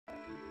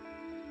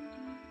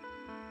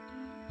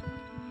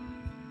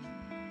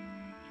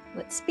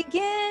let's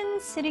begin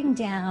sitting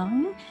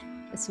down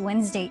this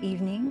Wednesday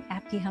evening.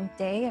 Happy Hump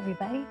Day,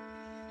 everybody.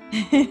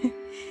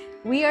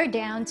 We are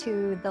down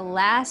to the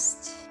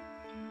last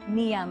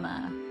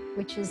niyama,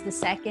 which is the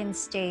second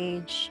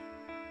stage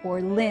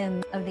or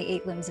limb of the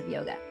 8 limbs of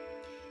yoga.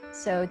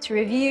 So to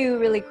review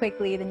really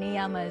quickly, the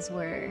niyamas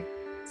were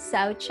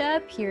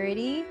saucha,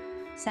 purity,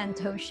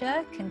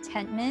 santosha,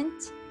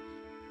 contentment,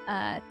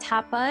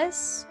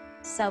 tapas,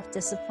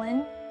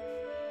 self-discipline,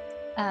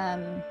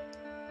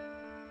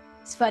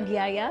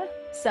 svadhyaya,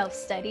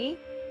 self-study,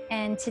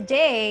 and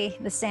today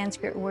the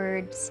Sanskrit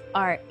words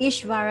are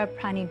Ishvara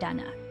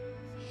Pranidhana.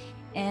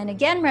 And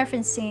again,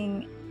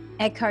 referencing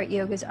Eckhart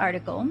Yoga's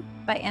article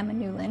by Emma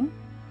Newland,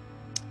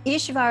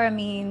 Ishvara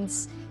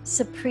means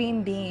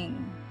supreme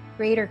being,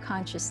 greater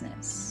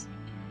consciousness,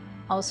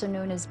 also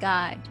known as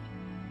God.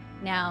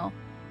 Now,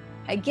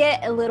 I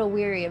get a little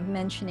weary of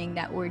mentioning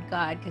that word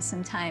God because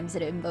sometimes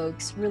it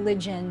invokes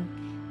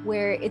religion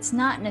where it's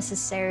not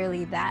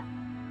necessarily that.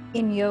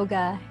 In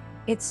yoga,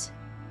 it's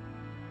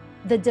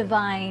the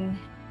divine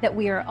that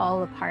we are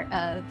all a part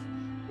of,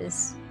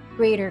 this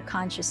greater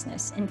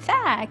consciousness. In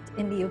fact,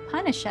 in the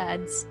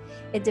Upanishads,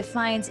 it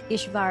defines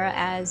Ishvara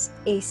as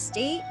a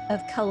state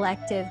of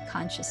collective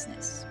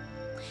consciousness.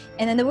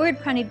 And then the word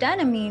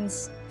pranidhana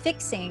means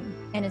fixing,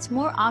 and it's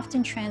more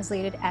often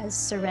translated as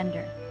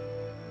surrender.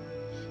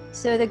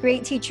 So the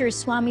great teacher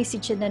Swami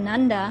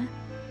Satchidananda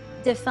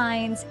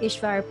defines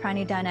Ishvara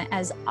Pranidhana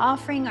as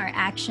offering our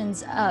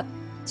actions up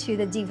to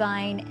the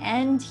divine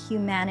and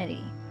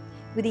humanity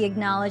with the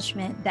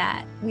acknowledgement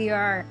that we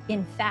are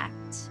in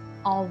fact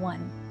all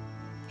one.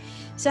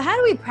 So how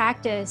do we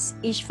practice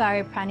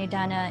Ishvara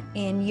Pranidhana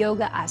in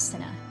yoga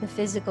asana, the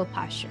physical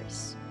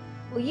postures?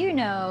 Well, you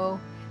know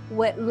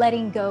what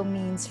letting go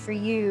means for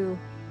you,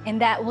 and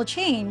that will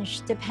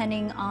change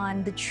depending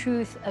on the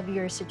truth of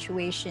your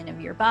situation, of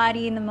your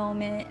body in the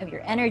moment, of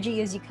your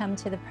energy as you come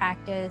to the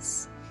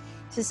practice.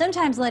 So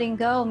sometimes letting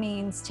go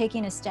means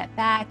taking a step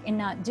back and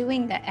not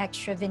doing the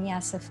extra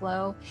vinyasa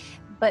flow,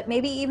 but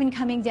maybe even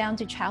coming down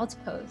to child's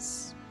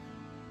pose.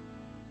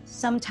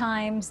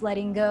 Sometimes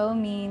letting go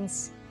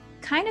means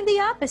kind of the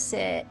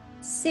opposite,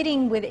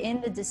 sitting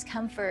within the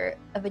discomfort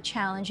of a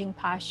challenging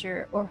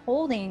posture or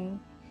holding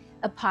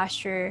a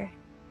posture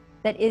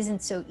that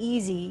isn't so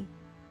easy,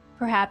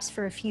 perhaps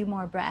for a few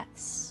more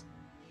breaths.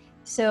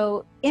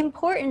 So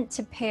important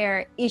to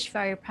pair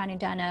Ishvara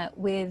Pranidhana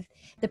with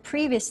the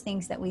previous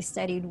things that we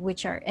studied,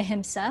 which are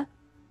ahimsa,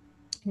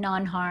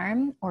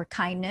 non-harm or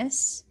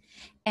kindness,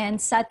 and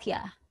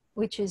satya,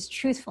 which is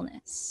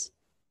truthfulness.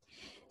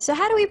 So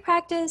how do we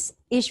practice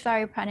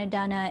Ishvara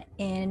Pranidhana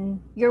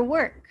in your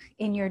work,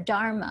 in your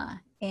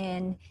dharma,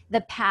 in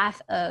the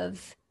path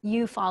of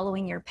you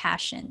following your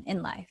passion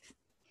in life?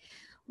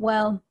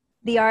 Well,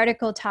 the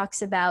article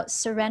talks about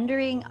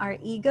surrendering our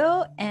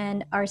ego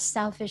and our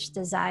selfish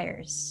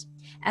desires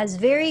as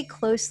very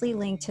closely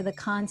linked to the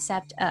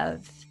concept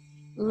of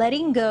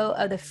letting go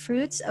of the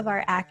fruits of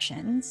our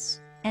actions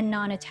and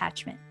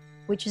non-attachment,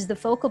 which is the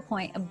focal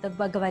point of the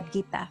Bhagavad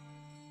Gita,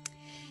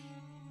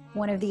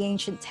 one of the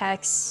ancient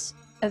texts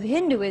of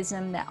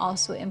Hinduism that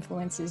also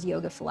influences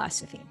yoga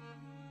philosophy.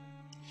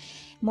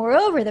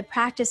 Moreover, the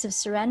practice of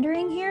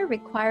surrendering here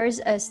requires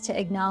us to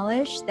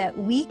acknowledge that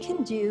we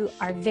can do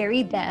our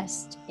very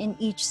best in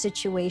each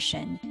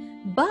situation,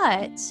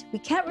 but we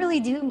can't really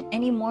do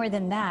any more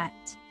than that.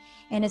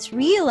 And it's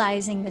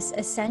realizing this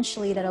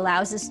essentially that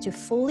allows us to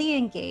fully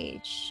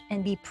engage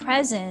and be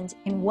present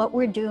in what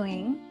we're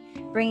doing,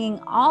 bringing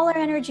all our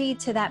energy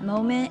to that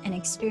moment and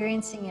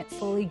experiencing it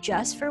fully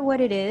just for what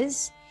it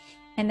is.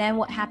 And then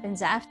what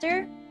happens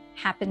after,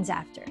 happens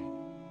after.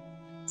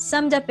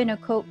 Summed up in a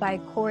quote by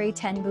Corrie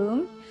ten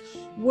Boom,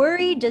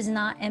 worry does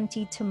not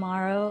empty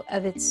tomorrow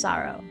of its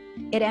sorrow.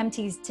 It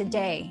empties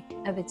today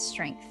of its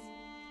strength.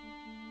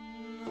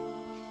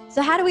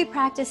 So how do we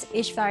practice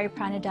Ishvara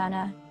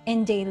Pranidhana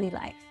in daily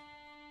life?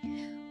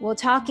 Well,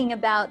 talking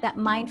about that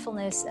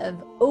mindfulness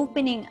of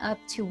opening up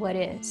to what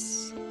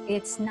is.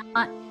 It's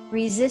not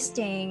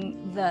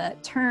resisting the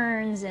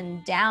turns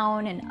and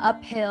down and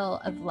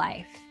uphill of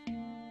life.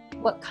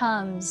 What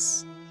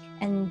comes,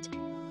 and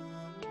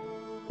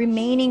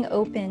remaining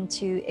open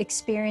to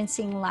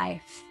experiencing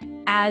life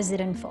as it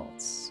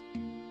unfolds.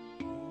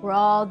 We're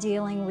all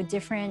dealing with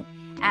different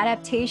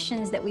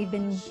adaptations that we've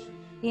been,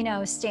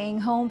 staying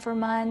home for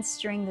months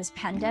during this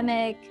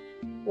pandemic,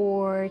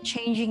 or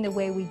changing the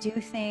way we do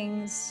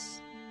things,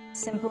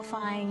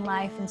 simplifying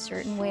life in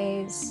certain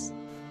ways.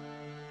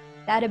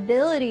 That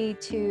ability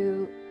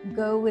to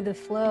go with the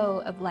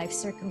flow of life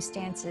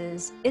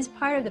circumstances is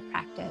part of the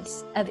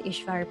practice of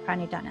Ishvara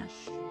Pranidhana.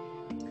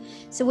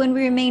 So when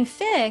we remain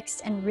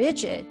fixed and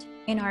rigid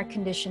in our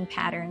conditioned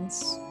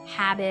patterns,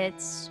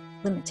 habits,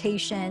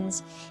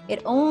 limitations,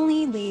 it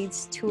only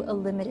leads to a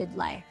limited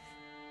life.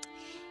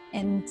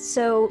 And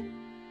so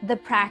the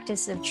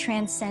practice of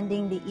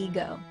transcending the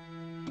ego,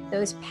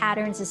 those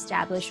patterns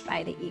established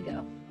by the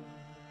ego,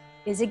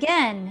 is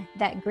again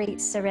that great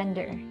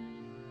surrender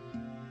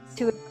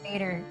to a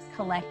greater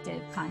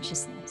collective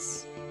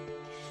consciousness.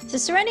 So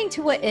surrendering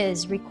to what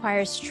is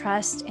requires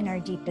trust in our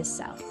deepest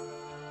self,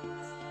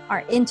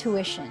 our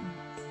intuition,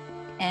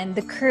 and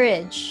the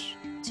courage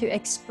to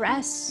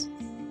express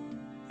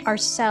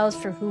ourselves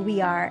for who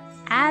we are,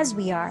 as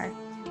we are,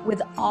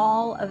 with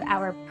all of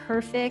our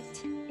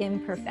perfect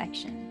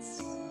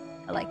imperfections.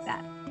 I like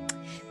that.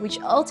 Which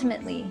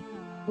ultimately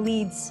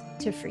leads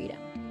to freedom.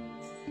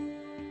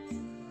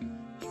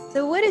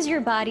 So what is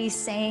your body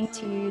saying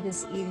to you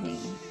this evening?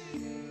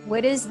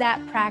 What is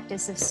that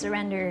practice of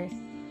surrender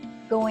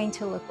going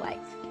to look like?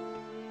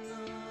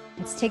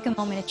 Let's take a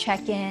moment to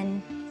check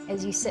in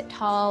as you sit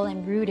tall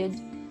and rooted,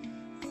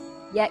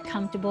 yet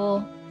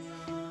comfortable,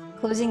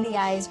 closing the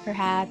eyes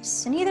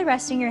perhaps, and either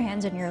resting your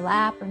hands on your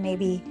lap or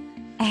maybe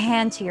a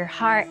hand to your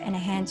heart and a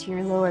hand to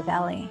your lower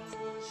belly.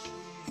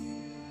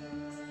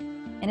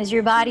 And as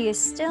your body is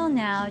still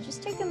now,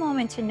 just take a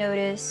moment to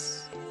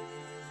notice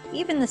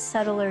even the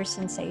subtler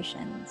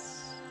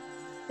sensations,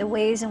 the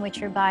ways in which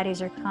your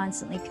bodies are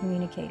constantly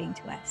communicating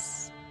to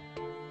us.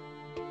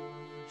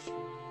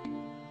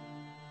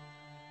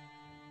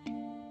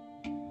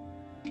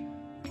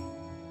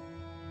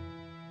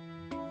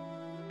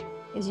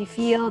 As you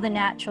feel the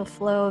natural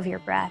flow of your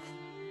breath,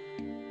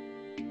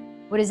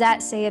 what does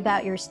that say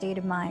about your state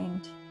of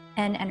mind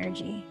and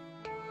energy?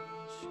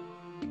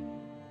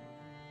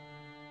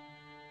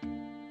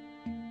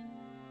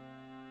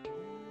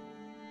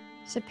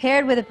 So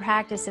paired with a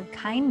practice of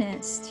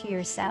kindness to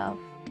yourself,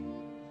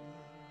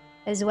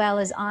 as well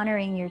as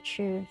honoring your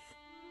truth,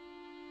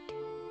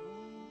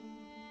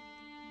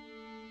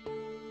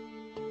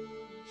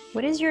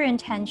 what is your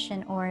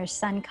intention or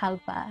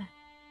sankalpa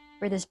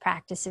for this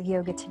practice of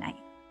yoga tonight?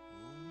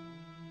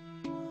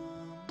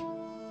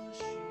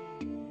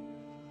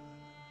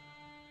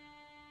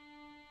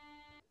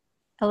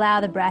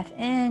 Allow the breath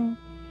in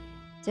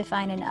to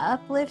find an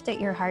uplift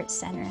at your heart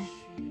center.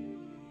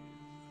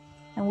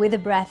 And with the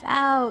breath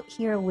out,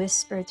 hear a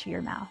whisper to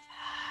your mouth.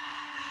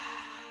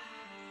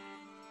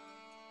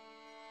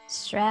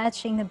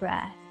 Stretching the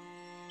breath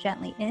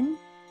gently in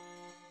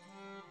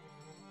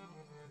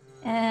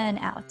and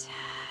out.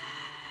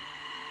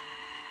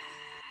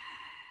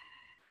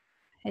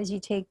 As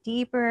you take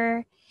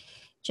deeper,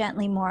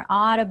 gently more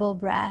audible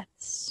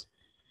breaths.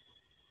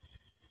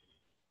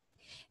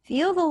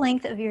 Feel the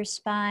length of your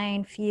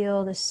spine,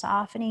 feel the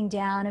softening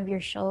down of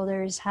your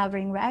shoulders,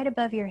 hovering right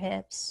above your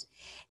hips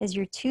as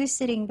your two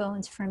sitting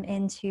bones firm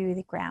into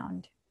the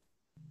ground.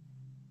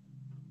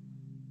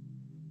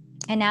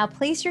 And now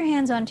place your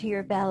hands onto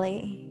your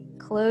belly,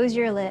 close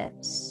your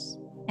lips,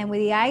 and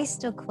with the eyes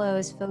still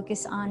closed,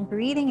 focus on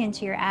breathing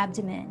into your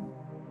abdomen.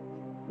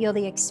 Feel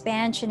the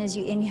expansion as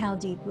you inhale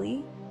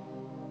deeply.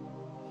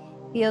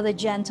 Feel the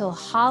gentle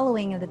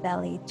hollowing of the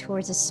belly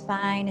towards the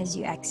spine as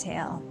you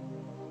exhale.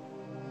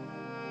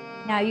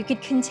 Now you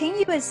could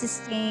continue a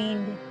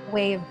sustained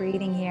way of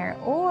breathing here,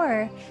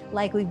 or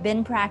like we've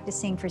been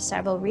practicing for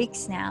several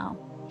weeks now,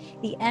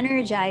 the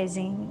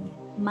energizing,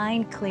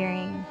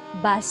 mind-clearing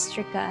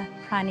Bhastrika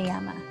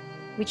Pranayama,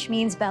 which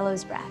means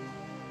bellows breath.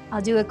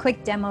 I'll do a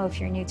quick demo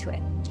if you're new to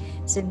it.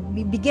 So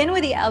we begin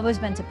with the elbows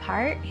bent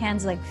apart,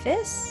 hands like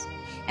fists,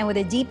 and with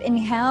a deep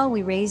inhale,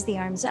 we raise the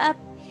arms up,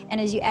 and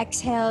as you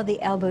exhale,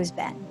 the elbows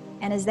bend.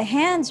 And as the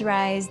hands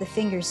rise, the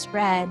fingers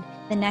spread,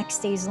 the neck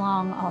stays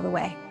long all the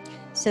way.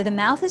 So the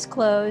mouth is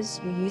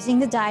closed, you're using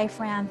the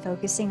diaphragm,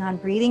 focusing on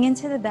breathing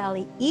into the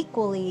belly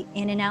equally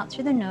in and out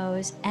through the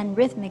nose and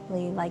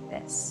rhythmically like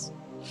this.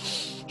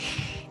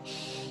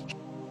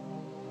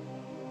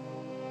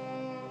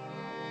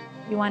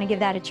 You want to give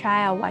that a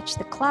try, I'll watch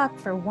the clock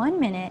for 1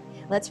 minute.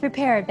 Let's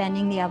prepare,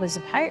 bending the elbows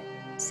apart,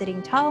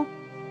 sitting tall,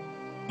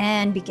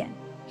 and begin.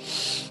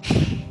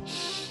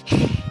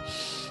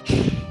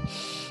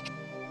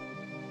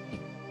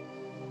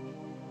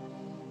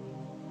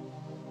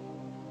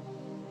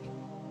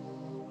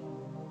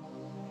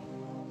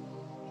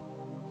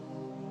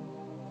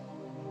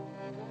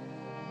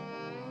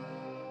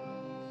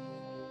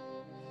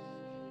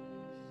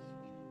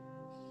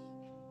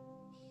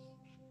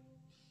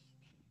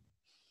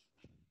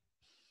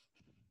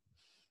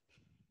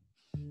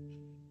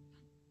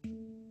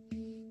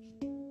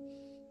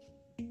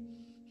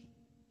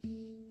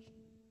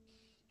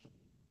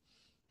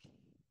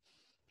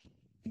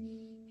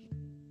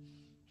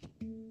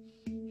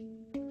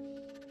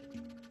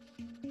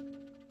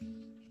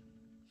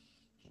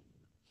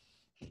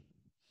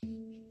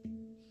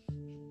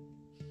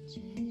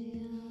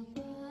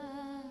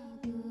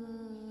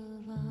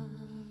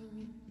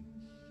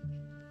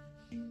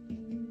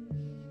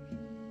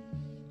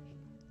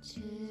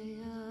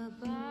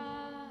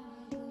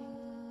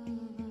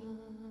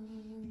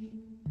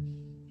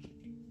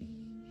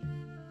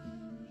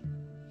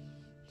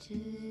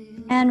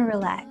 And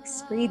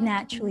relax. Breathe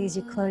naturally as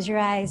you close your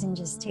eyes and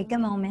just take a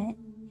moment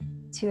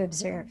to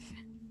observe.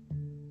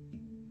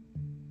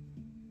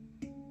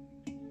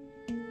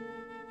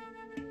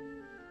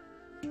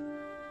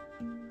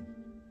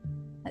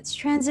 Let's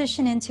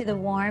transition into the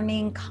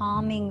warming,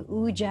 calming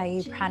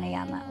Ujjayi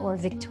Pranayama, or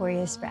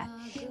victorious breath.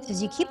 So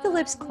as you keep the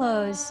lips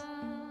closed,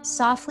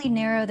 Softly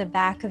narrow the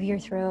back of your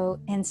throat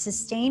and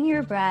sustain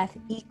your breath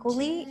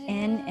equally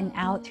in and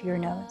out through your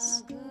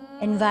nose,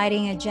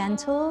 inviting a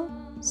gentle,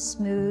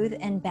 smooth,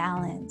 and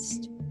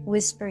balanced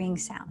whispering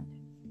sound.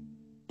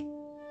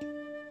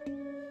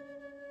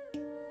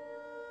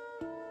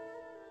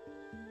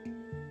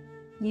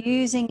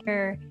 Using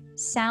your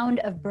sound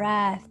of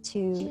breath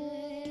to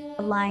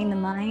align the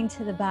mind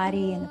to the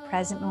body in the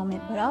present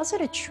moment, but also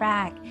to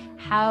track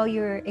how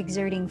you're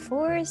exerting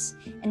force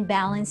and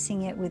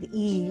balancing it with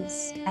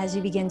ease as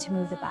you begin to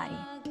move the body.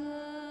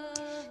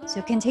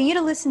 So continue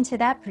to listen to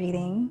that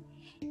breathing.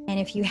 And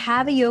if you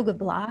have a yoga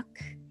block,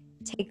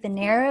 take the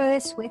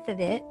narrowest width of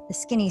it, the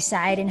skinny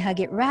side, and hug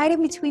it right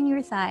in between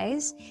your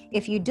thighs.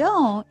 If you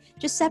don't,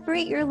 just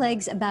separate your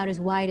legs about as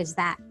wide as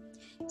that.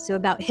 So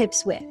about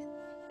hips width.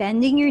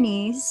 Bending your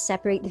knees,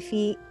 separate the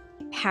feet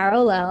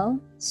parallel,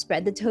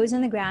 spread the toes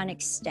on the ground,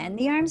 extend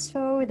the arms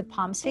forward, the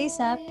palms face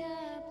up,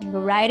 and go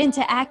right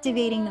into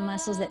activating the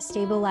muscles that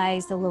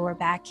stabilize the lower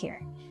back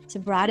here. So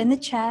broaden the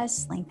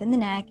chest, lengthen the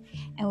neck,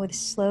 and with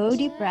slow,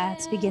 deep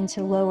breaths, begin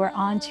to lower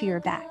onto your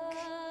back,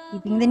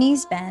 keeping the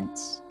knees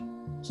bent,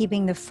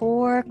 keeping the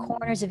four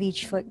corners of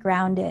each foot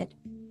grounded.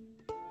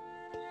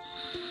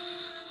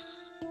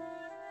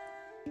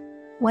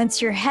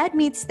 Once your head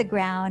meets the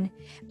ground,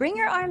 bring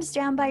your arms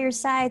down by your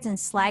sides and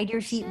slide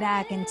your feet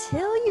back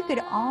until you could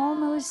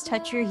almost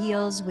touch your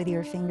heels with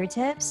your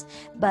fingertips,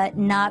 but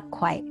not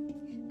quite.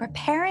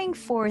 Preparing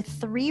for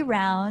 3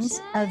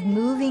 rounds of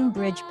moving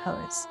bridge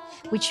pose,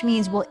 which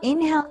means we'll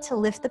inhale to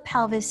lift the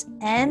pelvis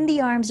and the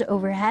arms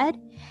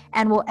overhead,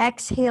 and we'll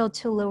exhale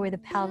to lower the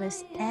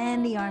pelvis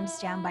and the arms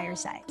down by your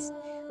sides.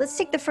 Let's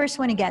take the first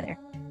one together.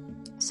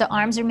 So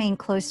arms remain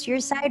close to your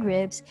side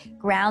ribs,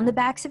 ground the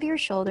backs of your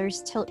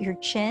shoulders, tilt your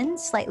chin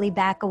slightly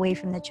back away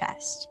from the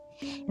chest.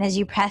 And as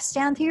you press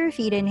down through your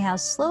feet, inhale,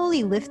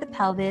 slowly lift the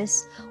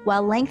pelvis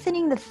while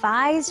lengthening the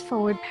thighs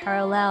forward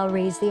parallel,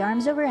 raise the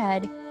arms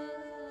overhead.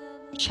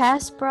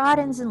 Chest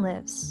broadens and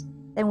lifts.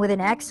 Then with an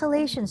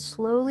exhalation,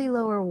 slowly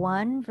lower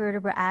 1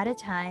 vertebra at a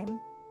time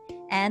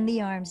and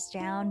the arms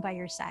down by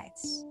your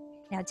sides.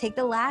 Now take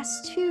the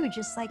last 2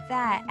 just like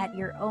that at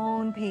your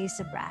own pace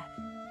of breath.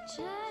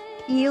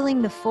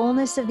 Feeling the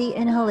fullness of the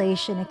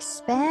inhalation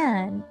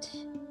expand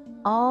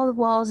all the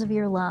walls of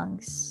your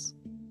lungs,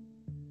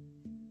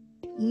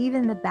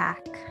 even the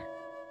back.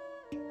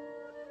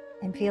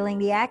 And feeling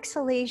the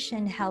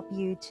exhalation help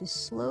you to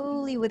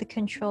slowly, with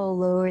control,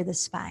 lower the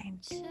spine.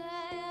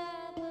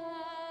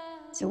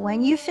 So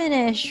when you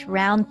finish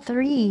round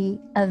 3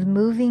 of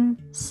moving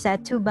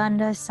Setu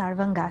Bandha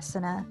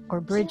Sarvangasana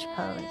or bridge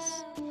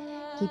pose,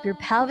 keep your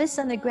pelvis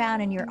on the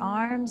ground and your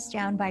arms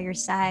down by your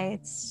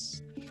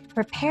sides.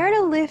 Prepare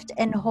to lift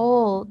and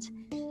hold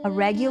a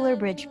regular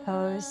bridge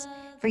pose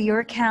for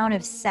your count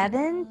of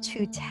 7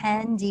 to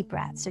 10 deep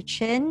breaths. So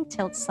chin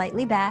tilt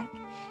slightly back,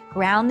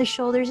 ground the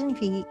shoulders and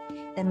feet,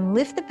 then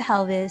lift the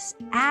pelvis,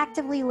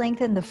 actively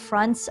lengthen the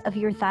fronts of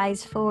your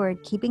thighs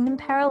forward, keeping them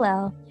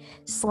parallel.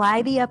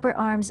 Slide the upper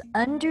arms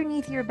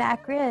underneath your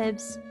back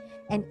ribs.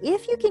 And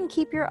if you can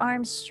keep your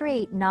arms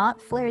straight,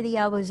 not flare the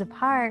elbows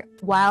apart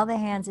while the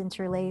hands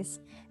interlace,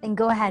 then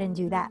go ahead and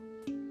do that.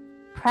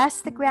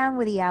 Press the ground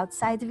with the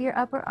outsides of your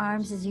upper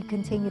arms as you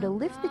continue to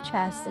lift the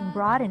chest and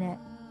broaden it,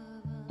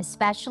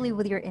 especially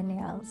with your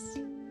inhales.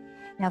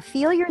 Now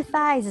feel your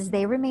thighs as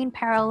they remain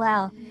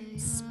parallel.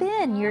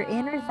 Spin your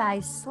inner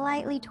thighs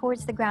slightly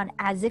towards the ground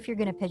as if you're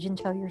going to pigeon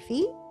toe your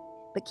feet,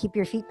 but keep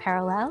your feet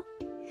parallel.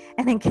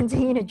 And then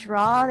continue to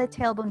draw the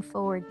tailbone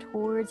forward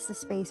towards the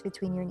space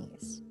between your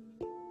knees,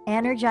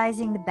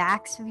 energizing the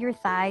backs of your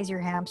thighs, your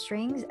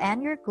hamstrings,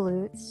 and your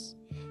glutes.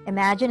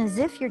 Imagine as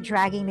if you're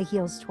dragging the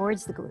heels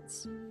towards the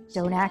glutes.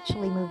 Don't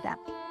actually move them.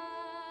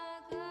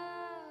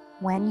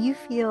 When you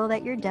feel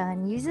that you're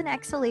done, use an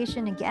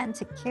exhalation again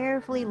to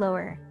carefully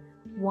lower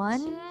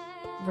 1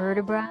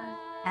 vertebra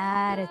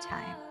at a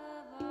time.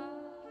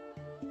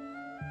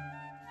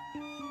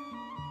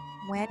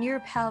 When your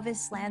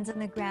pelvis lands on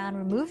the ground,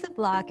 remove the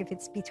block if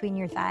it's between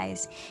your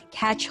thighs.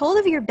 Catch hold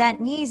of your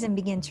bent knees and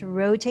begin to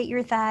rotate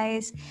your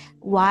thighs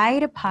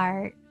wide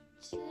apart.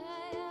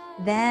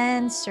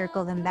 Then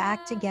circle them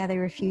back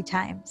together a few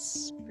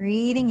times,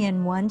 breathing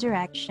in one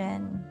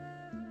direction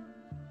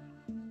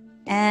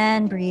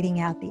and breathing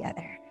out the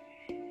other.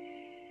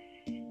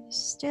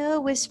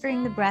 Still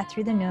whispering the breath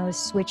through the nose,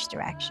 switch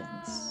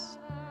directions.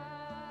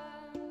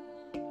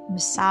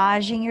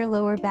 Massaging your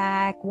lower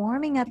back,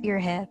 warming up your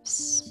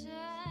hips.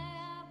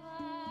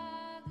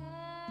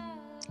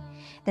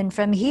 Then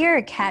from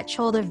here, catch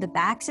hold of the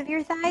backs of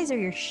your thighs or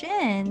your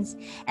shins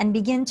and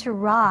begin to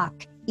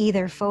rock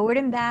either forward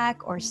and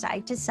back or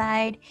side to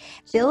side,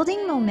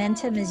 building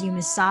momentum as you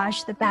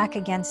massage the back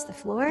against the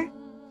floor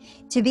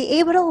to be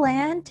able to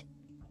land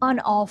on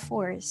all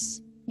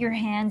fours, your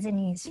hands and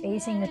knees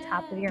facing the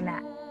top of your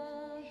mat.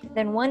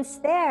 Then once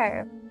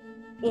there,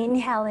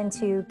 inhale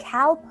into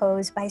cow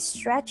pose by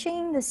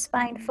stretching the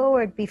spine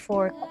forward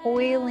before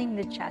coiling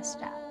the chest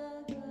up.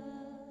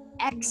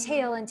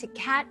 Exhale into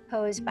cat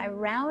pose by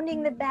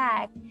rounding the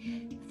back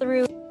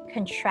through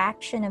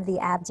contraction of the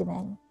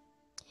abdomen.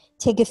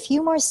 Take a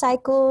few more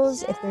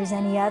cycles. If there's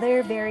any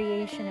other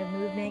variation of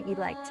movement you'd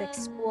like to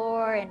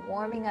explore and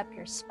warming up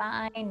your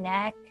spine,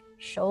 neck,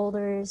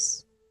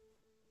 shoulders,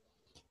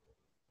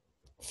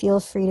 feel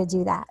free to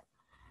do that.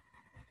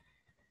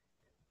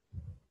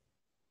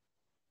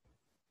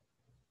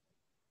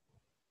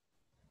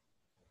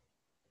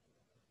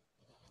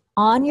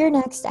 On your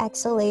next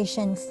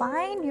exhalation,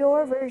 find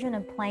your version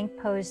of plank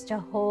pose to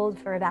hold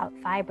for about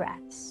 5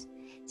 breaths.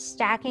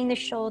 Stacking the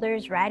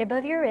shoulders right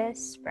above your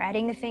wrists,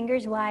 spreading the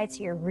fingers wide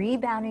so you're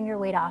rebounding your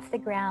weight off the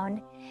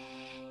ground,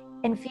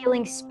 and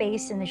feeling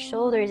space in the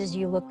shoulders as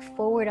you look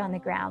forward on the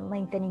ground,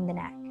 lengthening the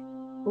neck.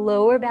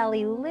 Lower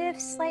belly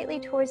lifts slightly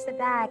towards the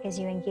back as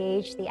you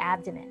engage the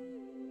abdomen.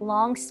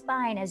 Long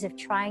spine as if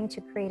trying to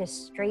create a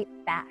straight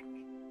back.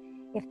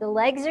 If the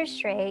legs are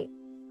straight,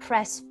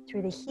 press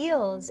through the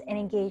heels and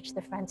engage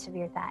the fronts of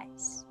your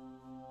thighs.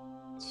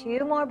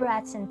 2 more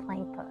breaths in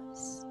plank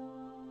pose.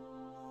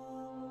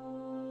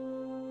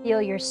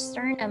 Feel your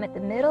sternum at the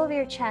middle of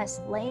your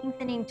chest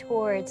lengthening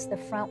towards the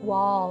front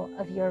wall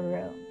of your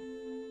room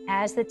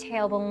as the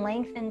tailbone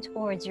lengthens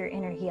towards your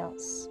inner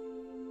heels.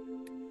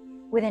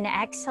 With an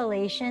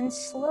exhalation,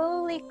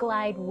 slowly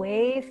glide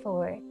way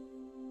forward.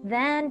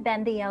 Then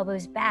bend the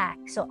elbows back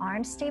so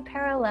arms stay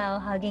parallel,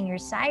 hugging your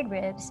side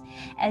ribs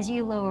as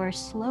you lower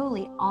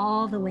slowly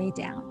all the way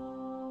down.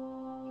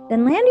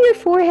 Then land your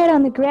forehead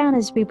on the ground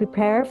as we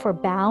prepare for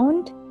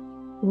bound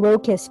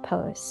locust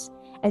pose.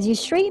 As you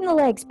straighten the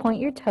legs, point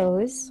your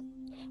toes.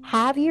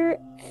 Have your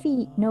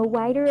feet no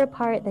wider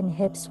apart than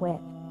hips width.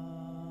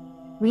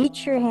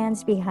 Reach your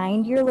hands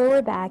behind your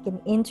lower back and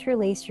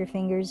interlace your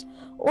fingers,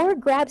 or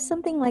grab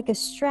something like a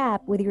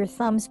strap with your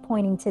thumbs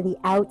pointing to the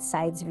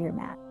outsides of your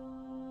mat.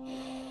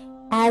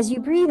 As you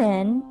breathe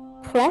in,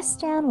 press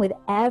down with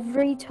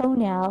every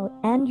toenail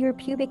and your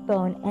pubic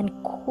bone and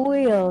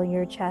coil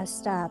your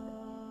chest up.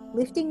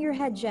 Lifting your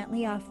head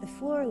gently off the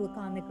floor, look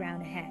on the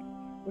ground ahead.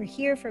 We're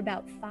here for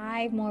about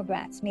 5 more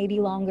breaths,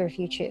 maybe longer if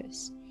you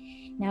choose.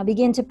 Now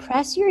begin to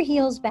press your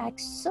heels back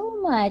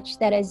so much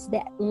that as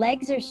the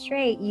legs are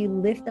straight, you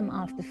lift them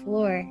off the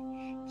floor,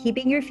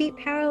 keeping your feet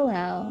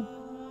parallel.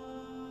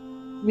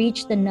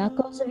 Reach the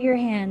knuckles of your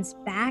hands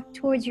back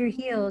towards your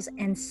heels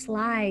and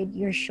slide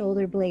your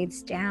shoulder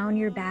blades down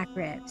your back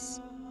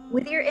ribs.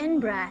 With your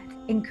in-breath,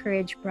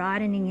 encourage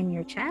broadening in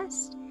your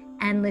chest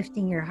and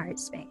lifting your heart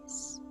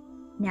space.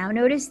 Now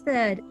notice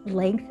the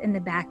length in the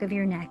back of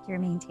your neck you're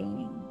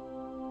maintaining.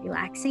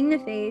 Relaxing the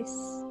face,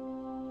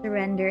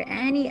 surrender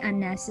any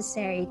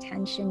unnecessary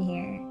tension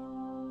here.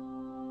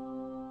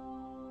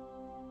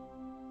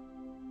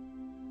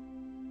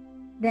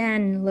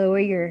 Then lower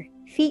your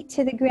feet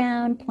to the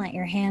ground, plant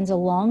your hands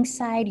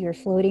alongside your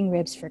floating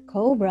ribs for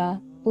Cobra,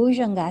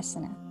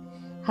 Bhujangasana,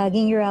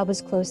 hugging your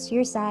elbows close to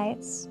your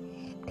sides.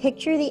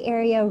 Picture the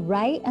area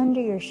right under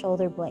your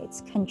shoulder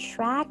blades.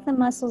 Contract the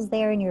muscles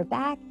there in your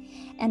back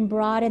and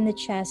broaden the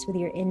chest with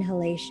your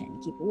inhalation.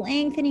 Keep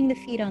lengthening the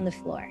feet on the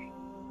floor.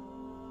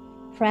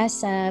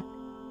 Press up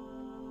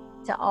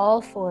to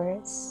all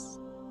fours.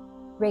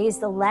 Raise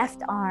the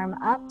left arm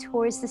up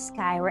towards the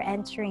sky. We're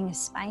entering a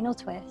spinal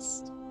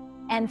twist.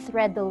 And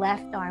thread the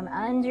left arm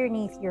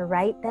underneath your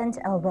right bent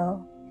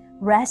elbow,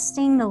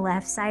 resting the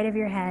left side of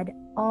your head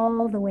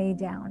all the way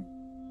down,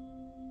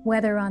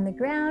 whether on the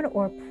ground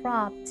or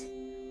propped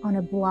on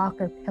a block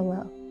or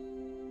pillow.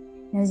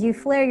 And as you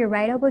flare your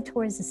right elbow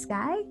towards the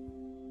sky,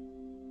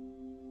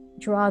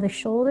 draw the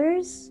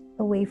shoulders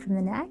away from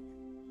the neck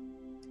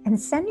and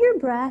send your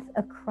breath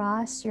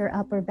across your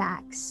upper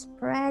back,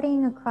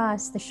 spreading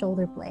across the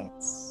shoulder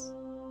blades.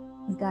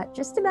 You've got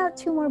just about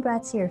 2 more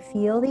breaths here.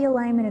 Feel the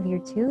alignment of your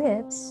 2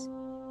 hips.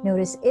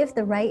 Notice if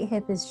the right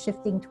hip is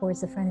shifting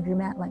towards the front of your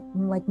mat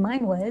like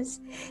mine was.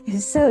 If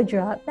so,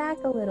 drop back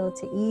a little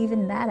to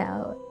even that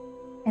out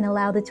and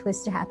allow the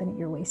twist to happen at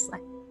your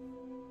waistline.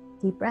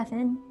 Deep breath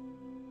in,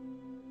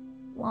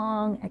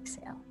 long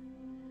exhale.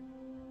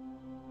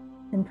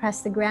 Then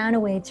press the ground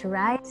away to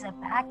rise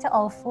up back to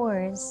all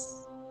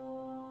fours.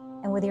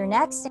 And with your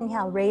next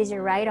inhale, raise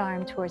your right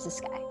arm towards the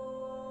sky.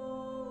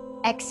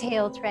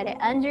 Exhale, thread it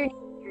underneath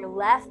your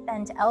left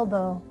bent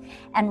elbow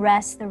and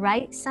rest the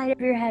right side of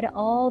your head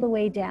all the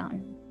way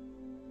down.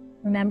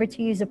 Remember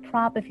to use a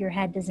prop if your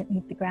head doesn't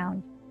meet the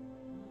ground.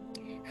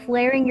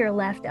 Flaring your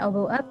left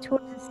elbow up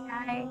towards the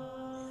sky,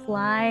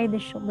 slide the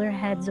shoulder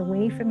heads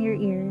away from your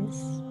ears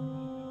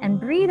and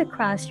breathe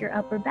across your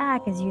upper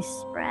back as you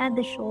spread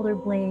the shoulder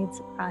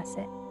blades across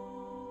it.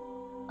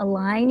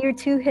 Align your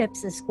 2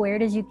 hips as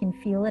squared as you can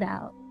feel it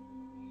out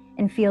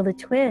and feel the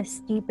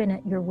twist deepen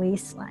at your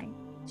waistline.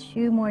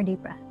 2 more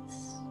deep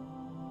breaths.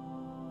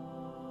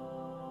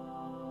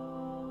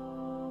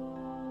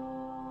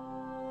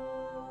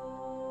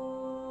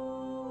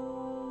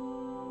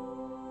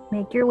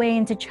 Make your way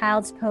into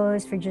child's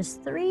pose for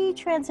just 3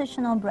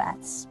 transitional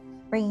breaths.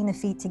 Bringing the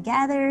feet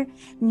together,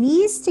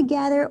 knees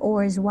together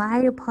or as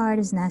wide apart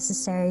as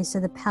necessary so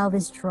the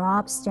pelvis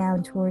drops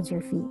down towards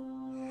your feet.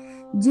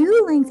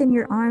 Do lengthen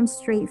your arms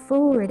straight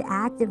forward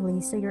actively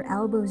so your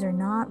elbows are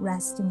not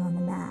resting on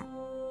the mat.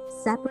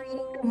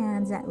 Separating your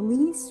hands at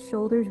least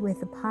shoulders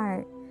width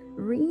apart,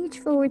 Reach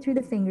forward through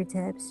the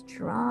fingertips,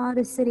 draw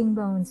the sitting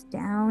bones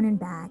down and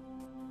back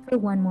for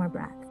one more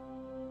breath.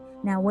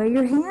 Now where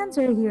your hands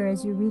are here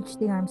as you reach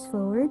the arms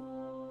forward,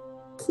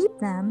 keep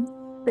them,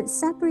 but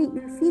separate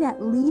your feet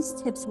at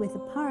least hips width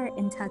apart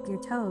and tuck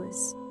your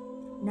toes.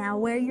 Now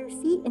where your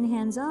feet and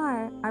hands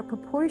are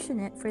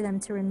proportionate for them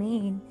to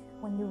remain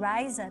when you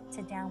rise up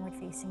to downward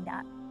facing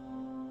dog.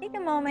 Take a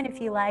moment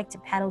if you like to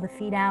pedal the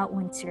feet out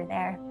once you're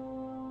there,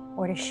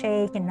 or to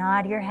shake and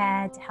nod your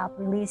head to help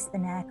release the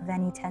neck of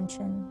any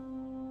tension.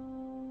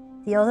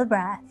 Feel the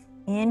breath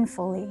in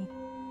fully.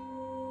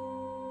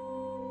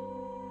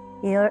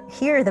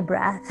 Hear the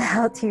breath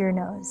out to your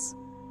nose.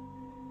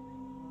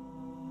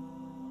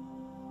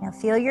 Now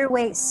feel your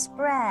weight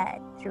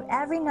spread through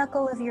every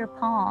knuckle of your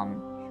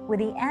palm with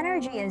the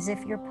energy as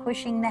if you're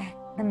pushing the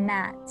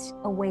mat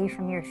away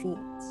from your feet.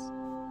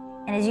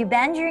 And as you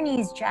bend your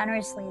knees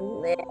generously,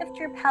 lift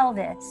your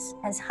pelvis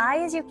as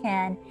high as you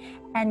can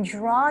and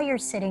draw your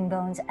sitting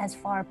bones as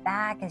far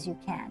back as you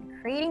can,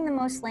 creating the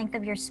most length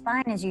of your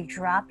spine as you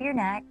drop your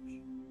neck,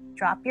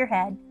 drop your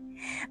head,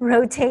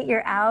 rotate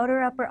your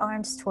outer upper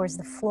arms towards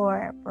the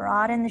floor,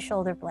 broaden the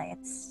shoulder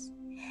blades.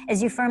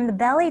 As you firm the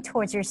belly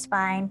towards your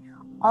spine,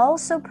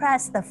 also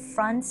press the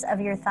fronts of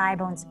your thigh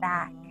bones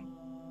back,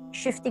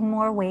 shifting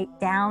more weight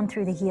down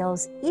through the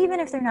heels, even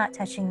if they're not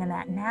touching the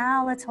mat.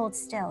 Now let's hold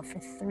still for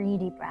 3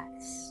 deep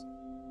breaths.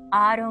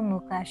 Adho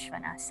Mukha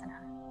Svanasana.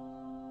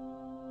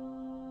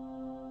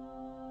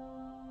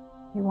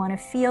 You want to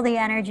feel the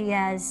energy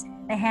as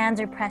the hands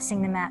are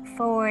pressing the mat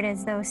forward,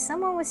 as though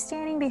someone was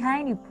standing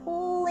behind you,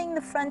 pulling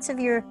the fronts of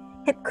your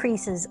hip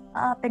creases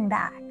up and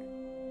back.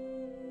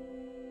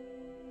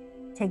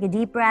 Take a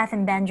deep breath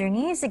and bend your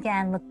knees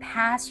again. Look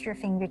past your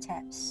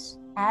fingertips.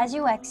 As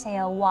you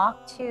exhale,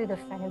 walk to the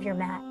front of your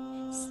mat,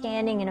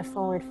 standing in a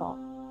forward fold.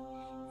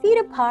 Feet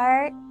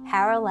apart,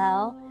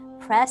 parallel,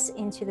 press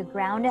into the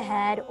ground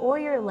ahead or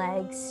your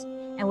legs,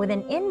 and with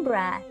an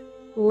in-breath,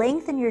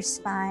 lengthen your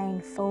spine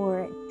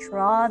forward.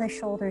 Draw the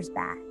shoulders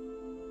back.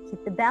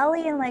 Keep the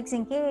belly and legs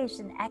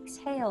engaged, and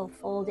exhale,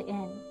 fold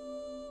in.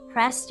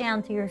 Press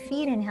down through your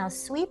feet. Inhale,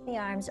 sweep the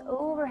arms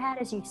overhead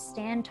as you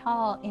stand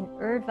tall in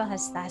Urdhva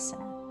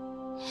Hastasana.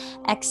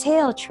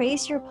 Exhale,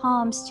 trace your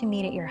palms to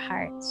meet at your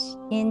heart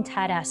in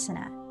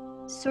Tadasana.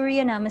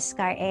 Surya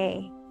Namaskar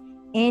A.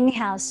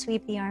 Inhale,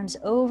 sweep the arms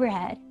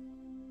overhead.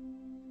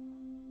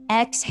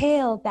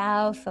 Exhale,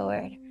 bow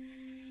forward.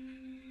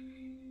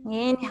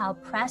 Inhale,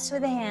 press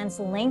with the hands,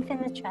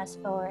 lengthen the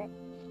chest forward.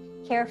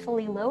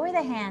 Carefully lower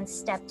the hands,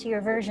 step to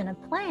your version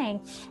of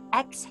plank,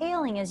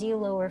 exhaling as you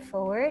lower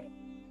forward,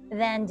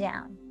 then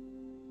down.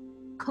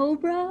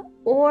 Cobra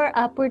or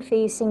upward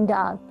facing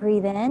dog.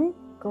 Breathe in,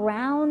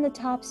 ground the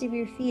tops of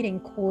your feet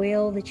and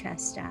coil the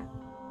chest up.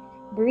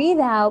 Breathe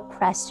out,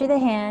 press through the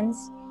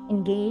hands,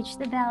 engage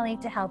the belly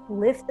to help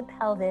lift the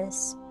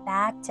pelvis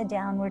back to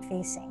downward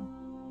facing.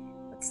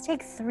 Let's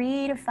take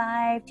 3 to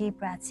 5 deep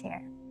breaths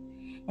here.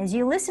 As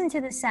you listen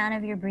to the sound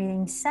of your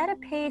breathing, set a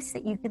pace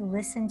that you could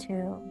listen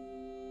to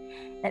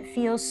that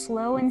feels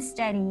slow and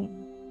steady,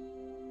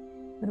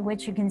 with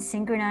which you can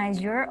synchronize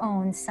your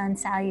own sun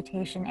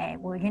salutation A.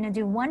 We're going to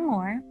do one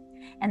more,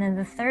 and then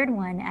the third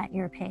one at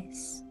your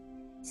pace.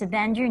 So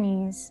bend your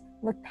knees,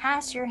 look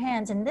past your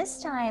hands, and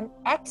this time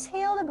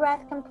exhale the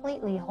breath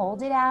completely.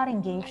 Hold it out,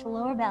 engage the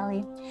lower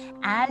belly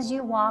as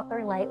you walk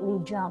or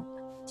lightly jump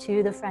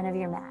to the front of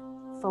your mat,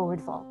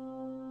 forward fold.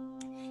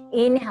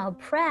 Inhale,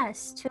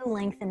 press to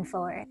lengthen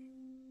forward.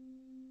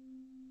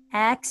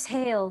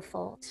 Exhale,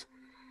 fold.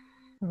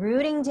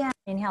 Rooting down,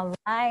 inhale,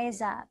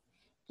 rise up,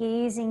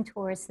 gazing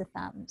towards the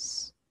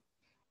thumbs.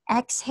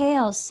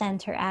 Exhale,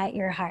 center at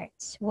your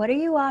heart. What are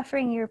you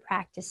offering your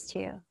practice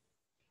to?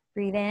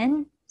 Breathe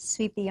in,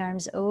 sweep the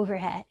arms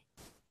overhead.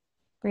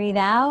 Breathe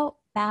out,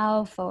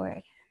 bow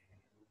forward.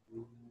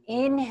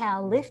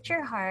 Inhale, lift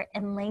your heart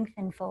and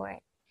lengthen forward.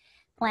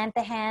 Plant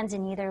the hands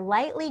and either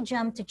lightly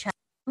jump to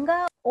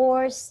chaturanga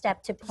or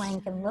step to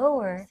plank and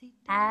lower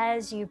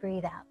as you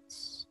breathe out.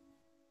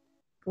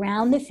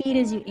 Ground the feet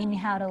as you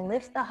inhale to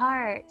lift the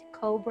heart,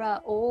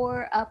 cobra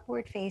or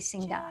upward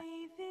facing dog.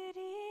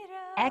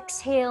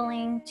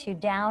 Exhaling to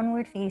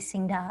downward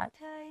facing dog.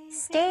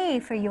 Stay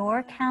for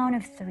your count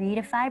of 3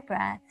 to 5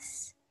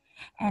 breaths.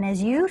 And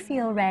as you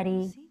feel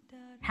ready,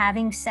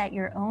 having set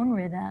your own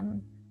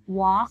rhythm,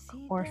 walk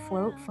or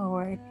float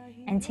forward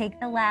and take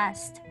the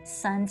last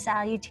sun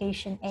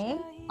salutation A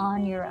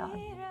on your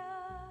own.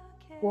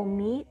 We'll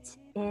meet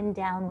in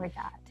downward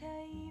dog.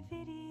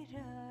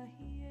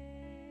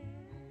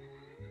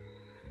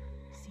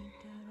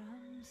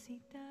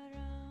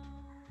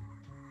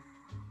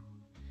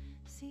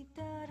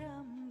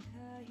 Sitaram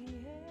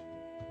kahiye,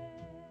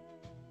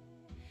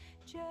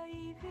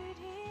 jai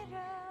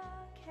vidira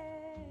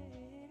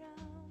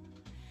keram,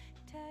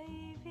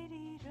 tai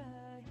vidira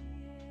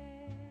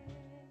hiye.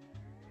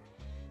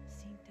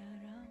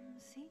 Sitaram,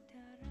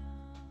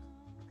 sitaram,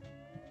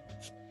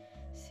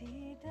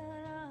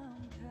 sitaram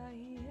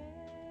kahiye,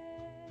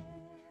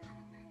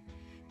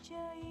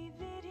 jai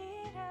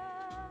vidira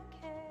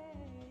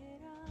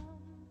keram,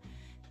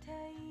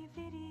 tai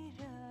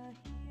vidira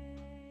hiye.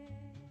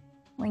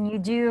 When you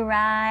do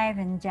arrive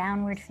in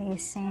downward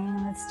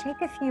facing, let's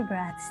take a few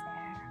breaths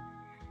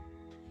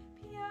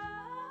there.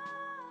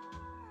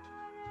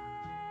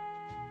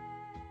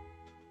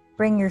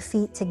 Bring your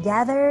feet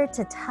together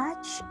to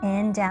touch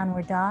in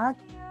downward dog.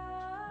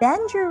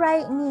 Bend your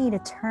right knee to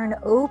turn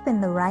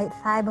open the right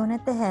thigh bone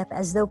at the hip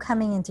as though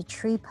coming into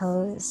tree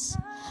pose.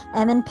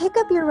 And then pick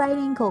up your right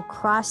ankle,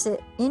 cross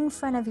it in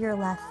front of your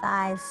left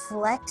thigh,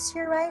 flex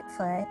your right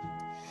foot.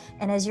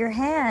 And as your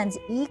hands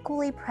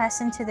equally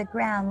press into the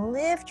ground,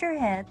 lift your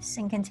hips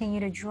and continue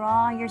to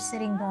draw your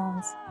sitting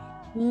bones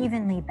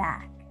evenly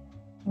back,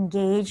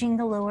 engaging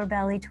the lower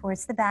belly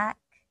towards the back,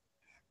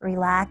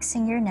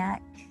 relaxing your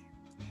neck,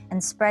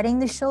 and spreading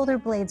the shoulder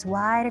blades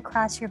wide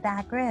across your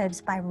back ribs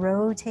by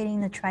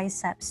rotating the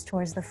triceps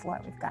towards the floor.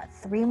 We've got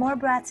 3 more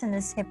breaths in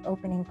this hip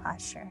opening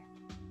posture.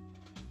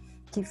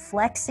 Keep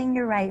flexing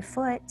your right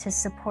foot to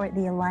support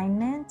the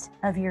alignment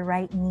of your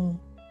right knee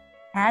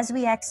as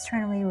we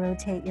externally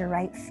rotate your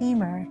right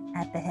femur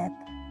at the hip.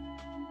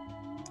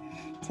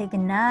 Take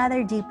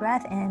another deep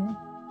breath in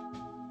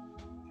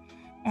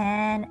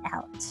and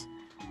out.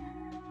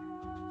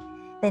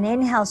 Then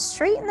inhale,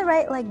 straighten the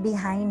right leg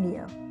behind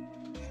you.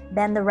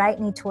 Bend the right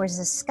knee towards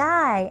the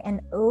sky and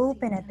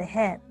open at the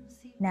hip.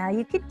 Now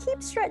you could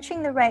keep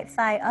stretching the right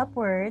thigh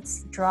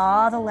upwards,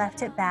 draw the left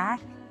hip back,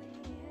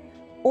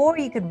 or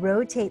you could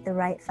rotate the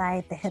right thigh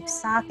at the hip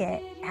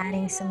socket,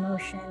 adding some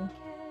motion.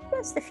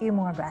 Just a few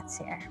more breaths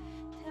here.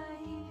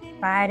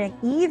 Try to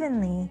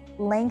evenly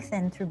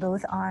lengthen through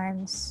both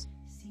arms,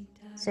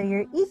 so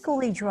you're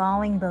equally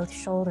drawing both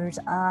shoulders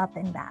up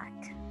and back.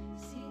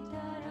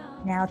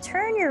 Now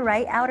turn your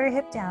right outer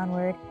hip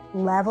downward,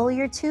 level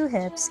your 2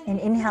 hips, and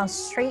inhale,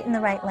 straighten the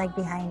right leg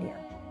behind you.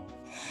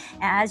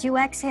 As you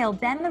exhale,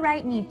 bend the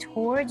right knee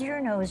towards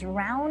your nose,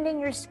 rounding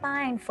your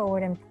spine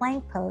forward in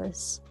plank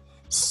pose.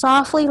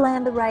 Softly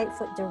land the right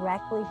foot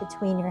directly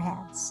between your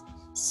hands.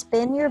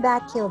 Spin your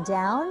back heel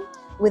down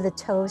with the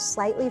toes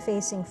slightly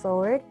facing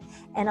forward,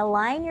 and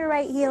align your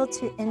right heel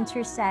to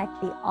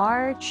intersect the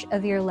arch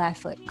of your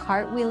left foot,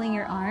 cartwheeling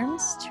your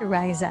arms to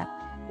rise up.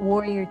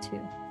 Warrior 2.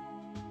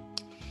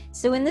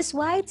 So in this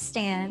wide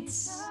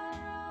stance,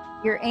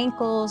 your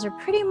ankles are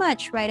pretty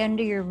much right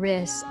under your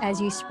wrists as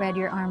you spread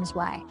your arms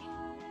wide.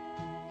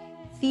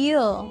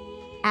 Feel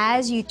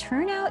as you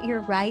turn out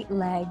your right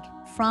leg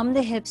from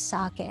the hip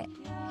socket,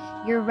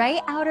 your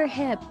right outer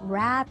hip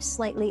wraps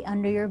slightly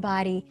under your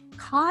body,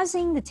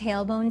 causing the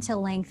tailbone to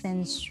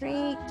lengthen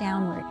straight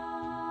downward.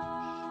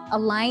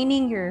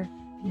 Aligning your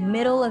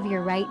middle of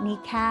your right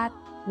kneecap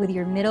with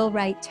your middle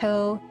right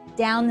toe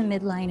down the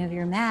midline of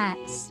your mat,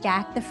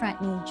 stack the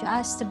front knee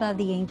just above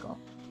the ankle.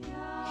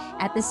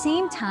 At the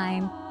same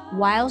time,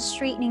 while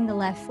straightening the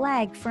left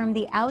leg, firm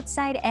the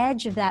outside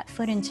edge of that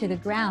foot into the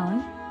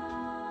ground,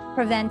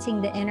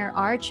 preventing the inner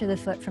arch of the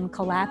foot from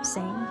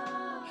collapsing,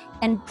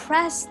 and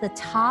press the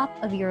top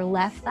of your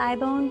left thigh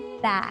bone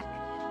back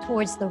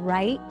towards the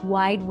right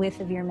wide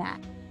width of your mat.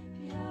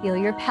 Feel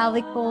your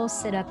pelvic bowl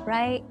sit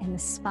upright and the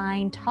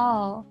spine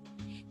tall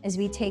as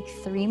we take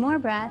 3 more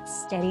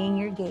breaths, steadying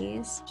your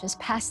gaze, just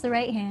past the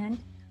right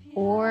hand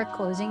or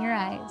closing your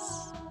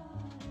eyes.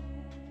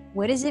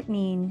 What does it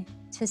mean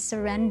to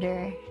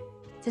surrender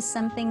to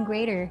something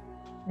greater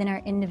than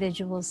our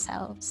individual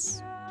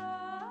selves?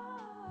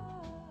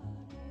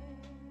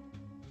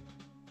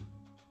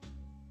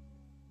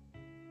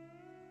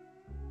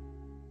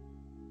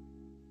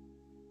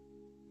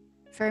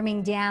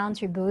 Firming down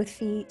through both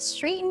feet,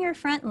 straighten your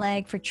front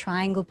leg for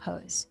triangle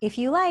pose. If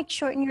you like,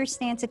 shorten your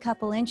stance a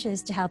couple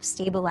inches to help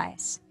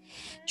stabilize.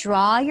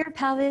 Draw your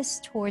pelvis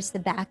towards the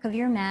back of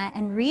your mat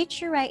and reach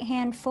your right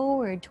hand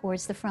forward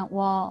towards the front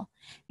wall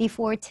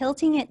before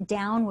tilting it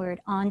downward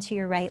onto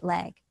your right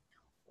leg,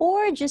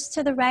 or just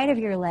to the right of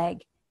your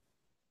leg.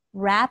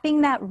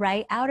 Wrapping that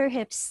right outer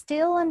hip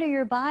still under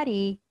your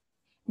body,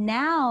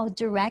 now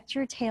direct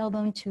your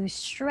tailbone to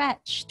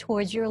stretch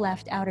towards your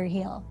left outer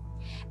heel.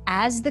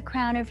 As the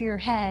crown of your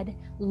head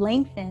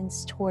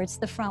lengthens towards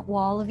the front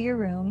wall of your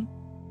room,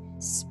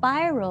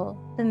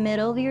 spiral the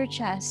middle of your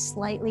chest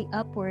slightly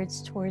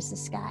upwards towards the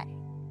sky.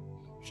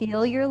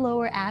 Feel your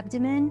lower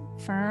abdomen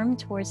firm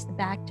towards the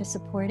back to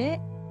support it,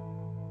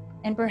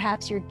 and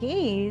perhaps your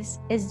gaze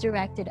is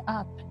directed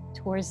up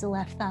towards the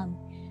left thumb,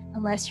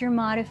 unless you're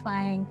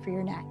modifying for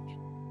your neck.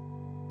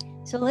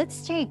 So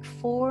let's take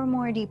 4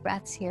 more deep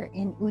breaths here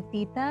in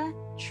Utthita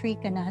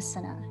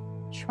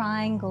Trikonasana,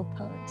 triangle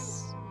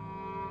pose.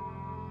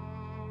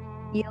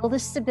 Feel the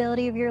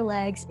stability of your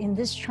legs in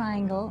this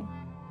triangle,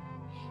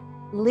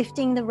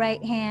 lifting the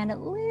right hand a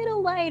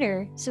little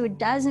lighter so it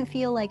doesn't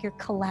feel like you're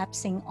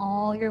collapsing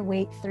all your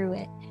weight through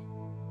it.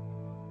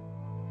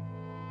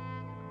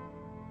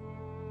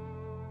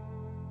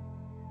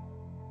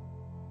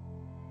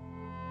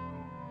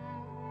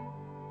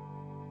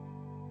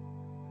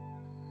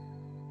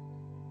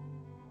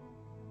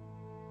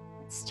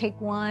 Let's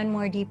take 1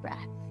 more deep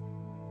breath.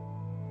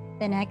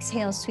 Then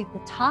exhale, sweep the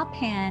top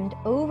hand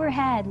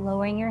overhead,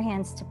 lowering your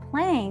hands to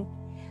plank,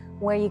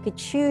 where you could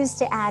choose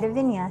to add a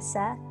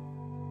vinyasa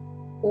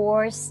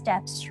or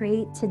step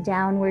straight to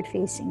downward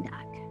facing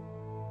dog.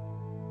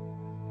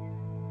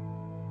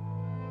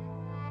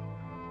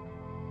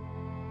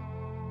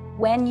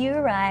 When you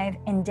arrive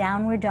in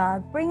downward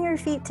dog, bring your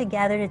feet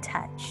together to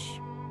touch.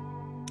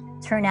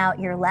 Turn out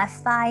your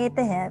left thigh at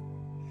the hip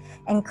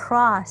and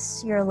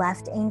cross your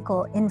left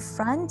ankle in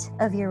front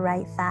of your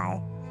right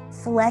thigh,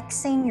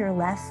 flexing your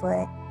left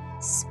foot.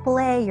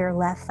 Splay your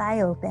left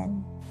thigh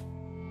open.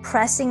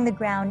 Pressing the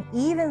ground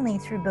evenly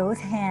through both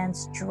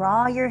hands,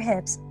 draw your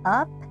hips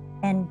up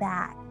and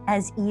back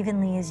as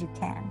evenly as you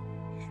can.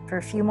 For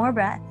a few more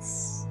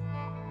breaths.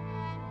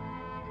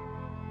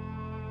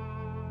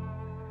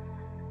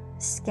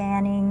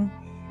 Scanning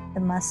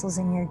the muscles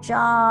in your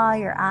jaw,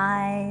 your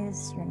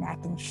eyes, your neck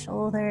and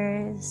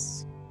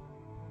shoulders.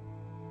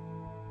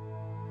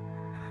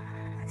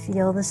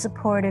 Feel the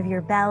support of your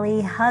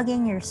belly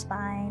hugging your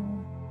spine.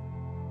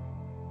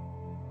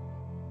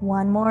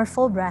 One more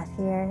full breath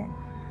here.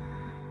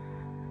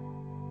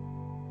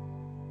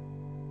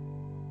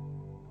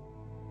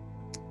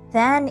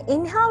 Then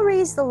inhale,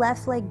 raise the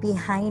left leg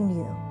behind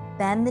you.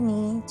 Bend the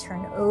knee,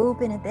 turn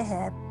open at the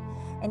hip,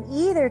 and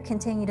either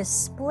continue to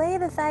splay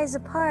the thighs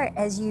apart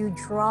as you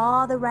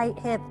draw the right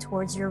hip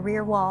towards your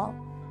rear wall,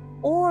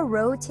 or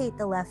rotate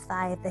the left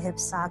thigh at the hip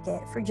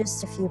socket for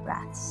just a few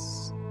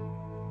breaths.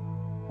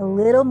 A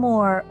little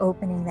more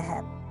opening the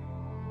hip.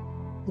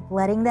 Keep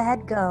letting the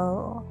head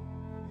go,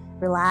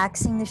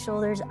 relaxing the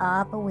shoulders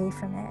up away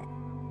from it.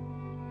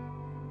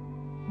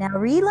 Now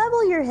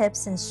re-level your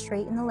hips and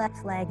straighten the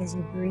left leg as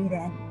you breathe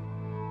in.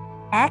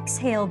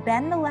 Exhale,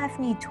 bend the left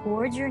knee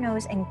towards your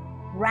nose and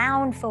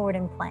round forward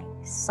in plank.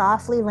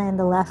 Softly land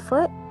the left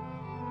foot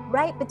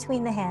right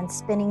between the hands,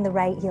 spinning the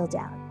right heel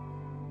down.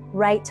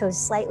 Right toes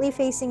slightly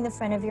facing the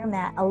front of your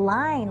mat.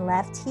 Align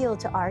left heel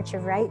to arch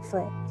of right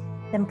foot.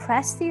 Then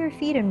press through your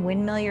feet and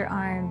windmill your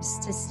arms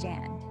to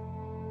stand.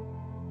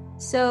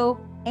 So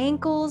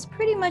ankles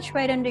pretty much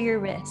right under your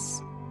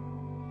wrists.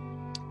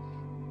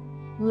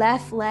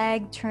 Left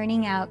leg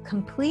turning out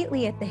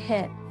completely at the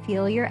hip.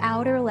 Feel your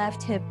outer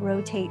left hip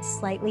rotate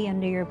slightly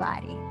under your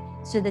body,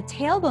 so the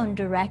tailbone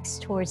directs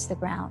towards the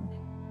ground.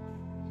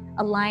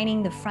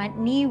 Aligning the front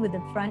knee with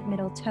the front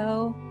middle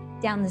toe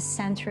down the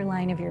center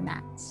line of your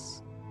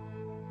mats.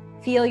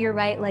 Feel your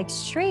right leg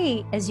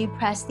straight as you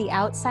press the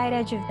outside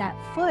edge of that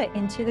foot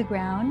into the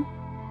ground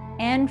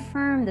and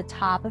firm the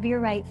top of your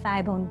right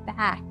thigh bone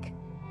back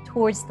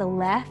towards the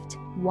left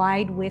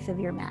wide width of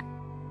your mat.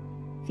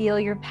 Feel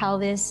your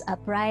pelvis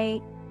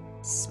upright,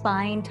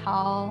 spine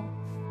tall,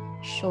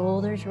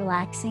 shoulders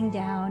relaxing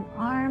down,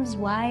 arms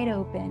wide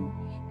open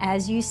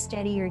as you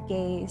steady your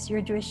gaze,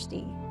 your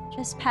drishti,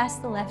 just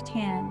past the left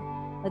hand.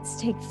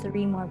 Let's take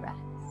 3 more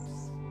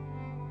breaths.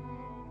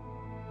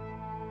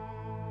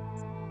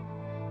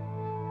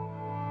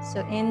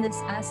 So in this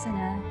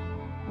asana,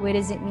 what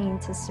does it mean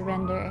to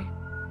surrender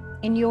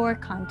in your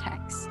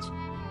context?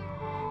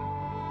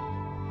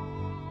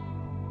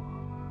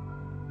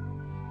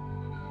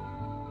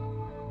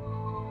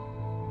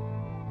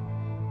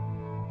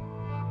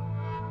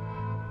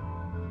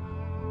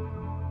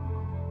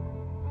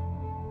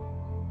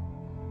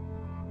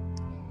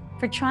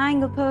 For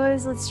triangle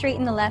pose, let's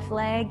straighten the left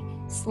leg,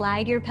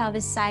 slide your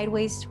pelvis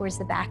sideways towards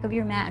the back of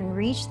your mat and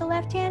reach the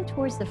left hand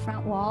towards the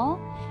front wall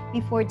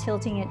before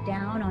tilting it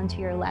down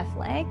onto your left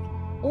leg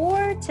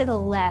or to the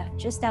left,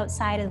 just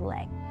outside of the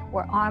leg,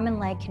 where arm and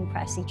leg can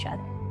press each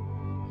other.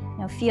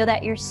 Now feel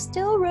that you're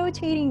still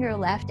rotating your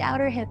left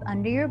outer hip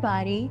under your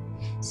body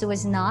so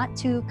as not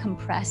to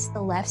compress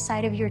the left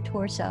side of your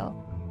torso,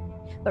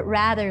 but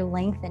rather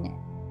lengthen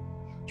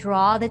it.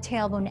 Draw the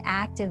tailbone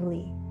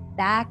actively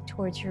back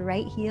towards your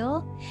right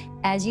heel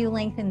as you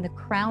lengthen the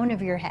crown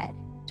of your head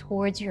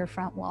towards your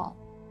front wall.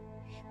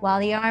 While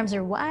the arms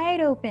are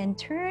wide open,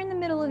 turn the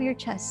middle of your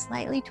chest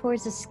slightly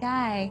towards the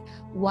sky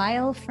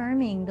while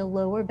firming the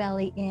lower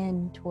belly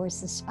in towards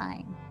the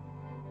spine.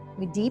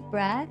 With deep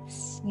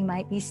breaths, you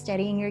might be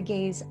steadying your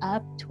gaze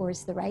up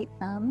towards the right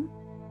thumb.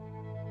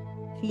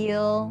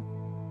 Feel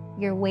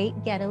your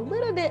weight get a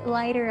little bit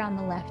lighter on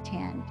the left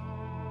hand.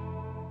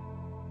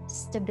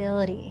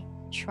 Stability,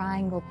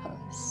 triangle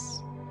pose.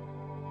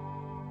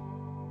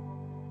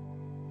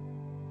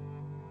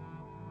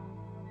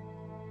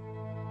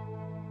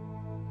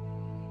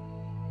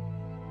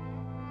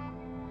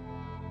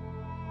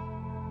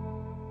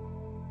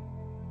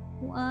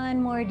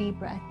 One more deep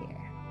breath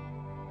here.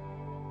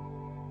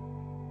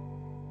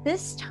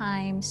 This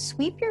time,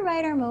 sweep your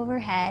right arm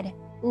overhead,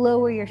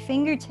 lower your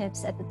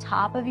fingertips at the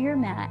top of your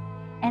mat,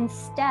 and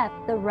step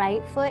the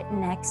right foot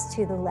next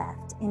to the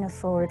left in a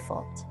forward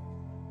fold.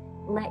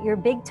 Let your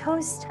big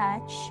toes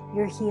touch,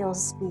 your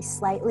heels be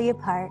slightly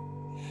apart,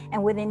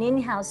 and with an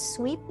inhale,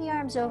 sweep the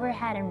arms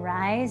overhead and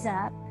rise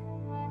up,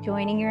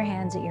 joining your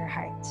hands at your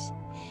heart.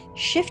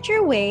 Shift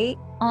your weight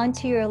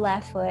onto your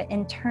left foot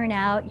and turn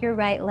out your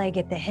right leg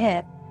at the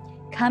hip,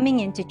 coming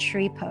into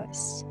tree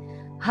pose.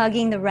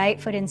 Hugging the right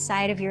foot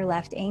inside of your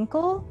left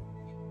ankle,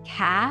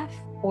 calf,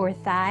 or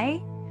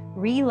thigh,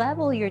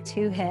 re-level your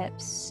 2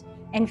 hips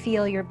and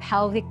feel your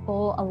pelvic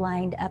bowl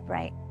aligned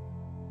upright.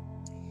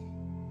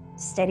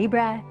 Steady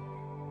breath,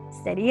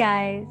 steady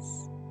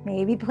eyes,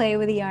 maybe play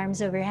with the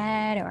arms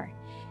overhead or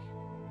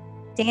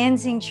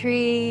dancing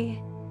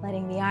tree.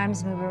 letting the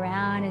arms move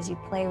around as you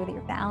play with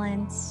your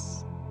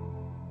balance.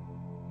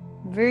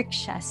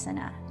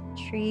 Vrikshasana,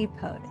 tree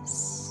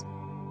pose.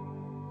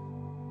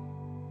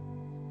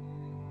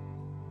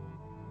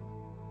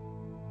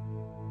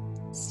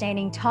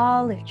 Standing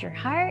tall, lift your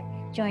heart,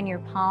 join your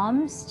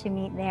palms to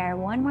meet there.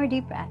 One more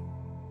deep breath.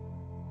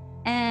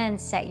 And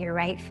set your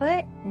right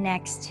foot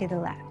next to the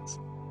left.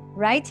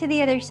 Right to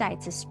the other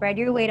side, so spread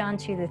your weight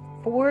onto the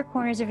four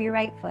corners of your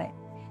right foot.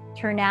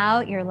 Turn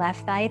out your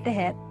left thigh at the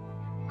hip.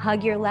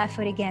 Hug your left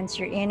foot against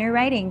your inner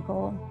right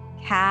ankle,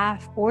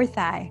 calf, or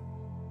thigh.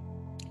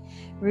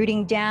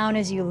 Rooting down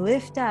as you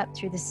lift up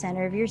through the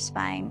center of your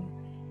spine.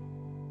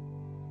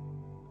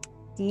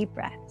 Deep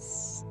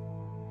breaths.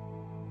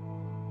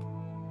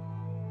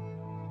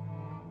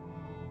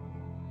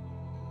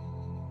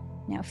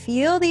 Now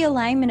feel the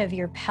alignment of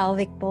your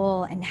pelvic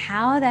bowl and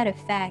how that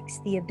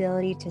affects the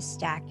ability to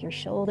stack your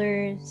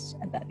shoulders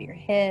above your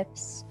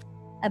hips,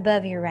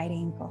 above your right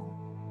ankle.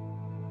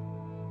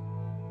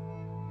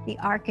 The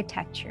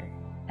architecture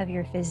of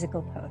your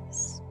physical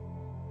pose.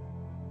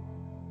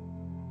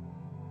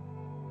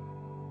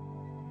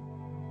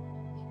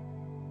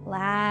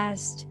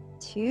 Last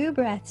 2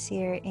 breaths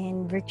here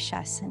in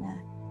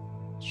Vrikshasana,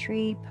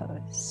 tree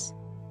pose.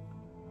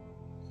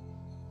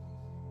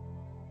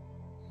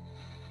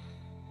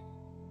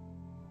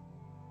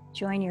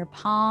 Join your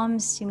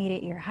palms to meet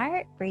at your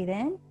heart. Breathe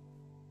in.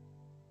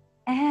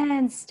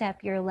 And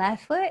step your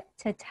left foot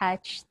to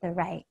touch the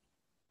right.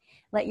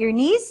 Let your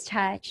knees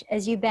touch.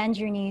 As you bend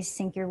your knees,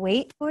 sink your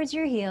weight towards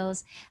your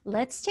heels.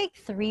 Let's take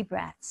 3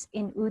 breaths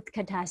in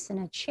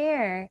Utkatasana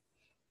chair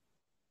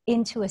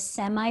into a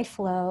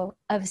semi-flow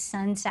of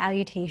sun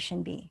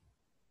salutation B.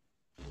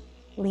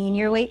 Lean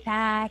your weight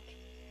back.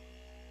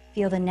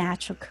 Feel the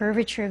natural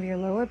curvature of your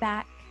lower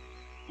back.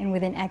 And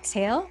with an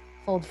exhale,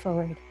 fold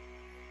forward.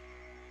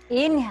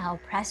 Inhale,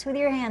 press with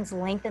your hands,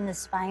 lengthen the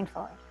spine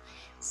forward.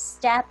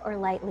 Step or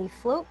lightly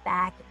float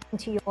back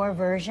into your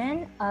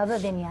version of a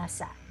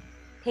vinyasa.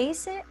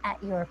 Pace it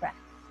at your breath.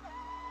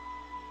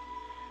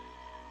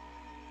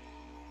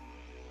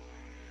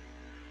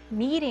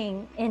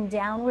 Meeting in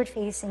downward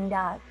facing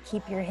dog,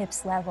 keep your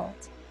hips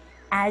leveled.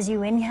 As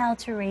you inhale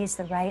to raise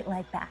the right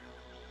leg back.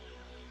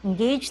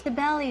 Engage the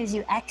belly as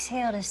you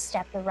exhale to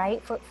step the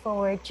right foot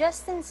forward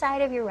just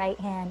inside of your right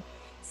hand.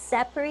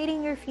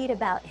 Separating your feet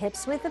about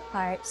hips width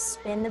apart,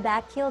 spin the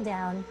back heel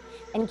down,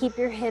 and keep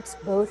your hips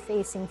both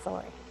facing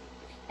forward.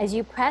 As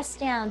you press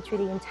down through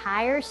the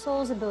entire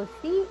soles of both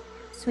feet,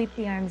 sweep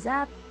the arms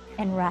up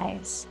and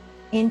rise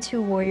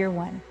into Warrior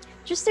One.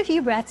 Just a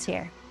few breaths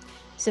here.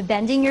 So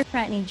bending your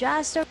front knee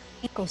just over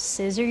the ankle,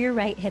 scissor your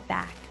right hip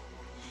back.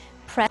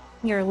 Press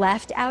your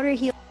left outer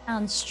heel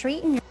down,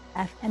 straighten your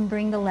left, and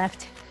bring your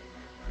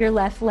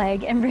left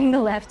leg and bring the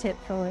left hip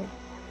forward.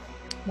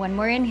 One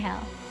more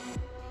inhale.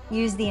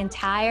 Use the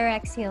entire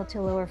exhale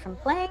to lower from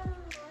plank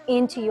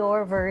into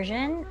your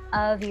version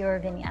of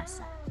your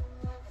vinyasa.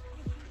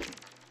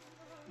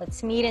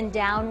 Let's meet in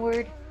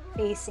downward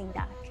facing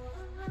dog.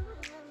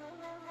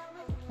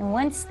 And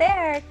once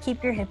there,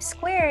 keep your hips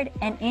squared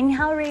and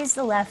inhale, raise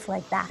the left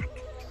leg back.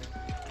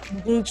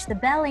 Engage the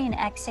belly and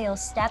exhale,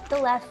 step the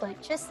left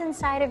foot just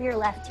inside of your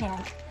left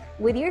hand.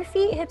 With your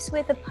feet hips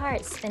width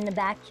apart, spin the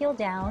back heel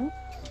down.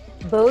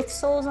 Both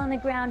soles on the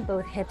ground,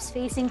 both hips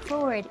facing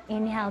forward.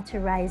 Inhale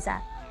to rise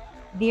up.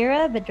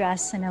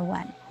 Virabhadrasana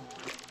 1.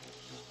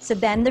 So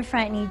bend the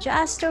front knee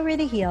just over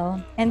the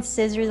heel and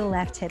scissor the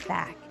left hip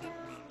back.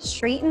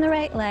 Straighten the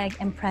right leg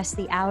and press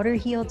the outer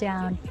heel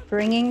down,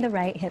 bringing the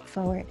right hip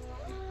forward.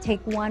 Take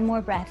one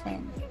more breath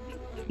in.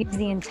 Use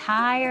the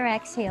entire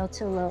exhale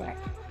to lower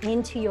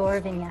into your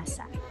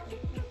vinyasa.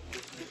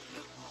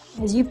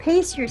 As you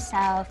pace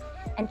yourself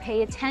and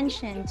pay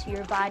attention to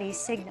your body's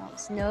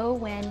signals, know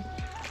when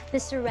to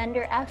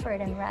surrender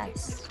effort and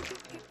rest,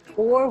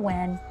 or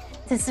when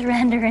to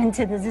surrender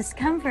into the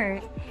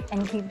discomfort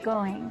and keep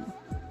going.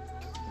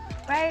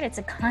 Right? It's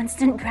a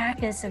constant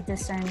practice of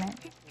discernment,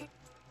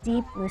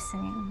 deep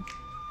listening.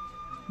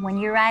 When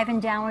you arrive in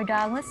downward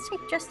dog, let's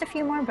take just a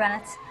few more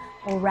breaths.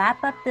 We'll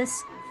wrap up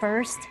this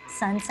first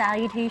sun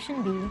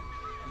salutation B,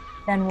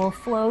 then we'll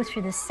flow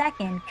through the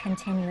second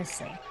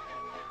continuously.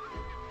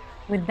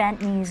 With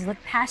bent knees, look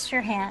past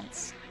your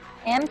hands.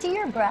 Empty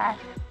your breath,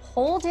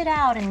 hold it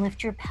out, and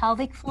lift your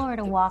pelvic floor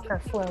to walk or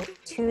float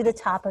to the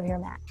top of your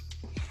mat.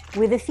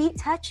 With the feet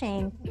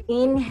touching,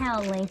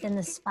 inhale, lengthen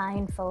the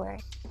spine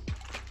forward.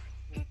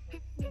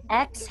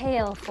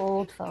 Exhale,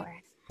 fold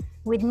forward.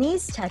 With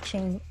knees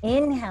touching,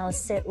 inhale,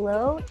 sit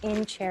low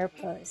in chair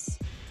pose.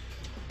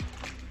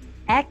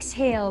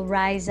 Exhale,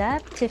 rise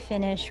up to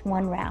finish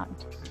one round.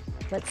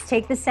 Let's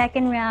take the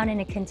second round in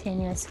a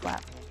continuous flow.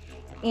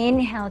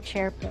 Inhale,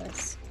 chair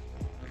pose.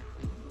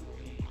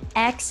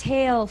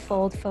 Exhale,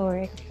 fold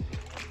forward.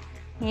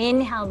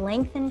 Inhale,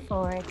 lengthen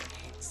forward.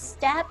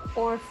 Step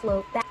or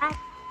float back.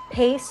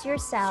 Pace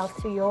yourself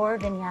through your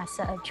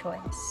vinyasa of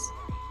choice.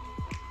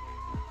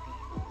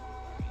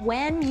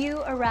 When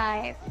you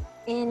arrive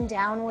in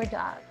downward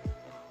dog,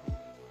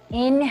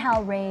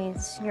 inhale,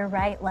 raise your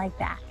right leg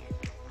back.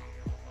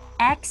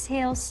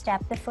 Exhale,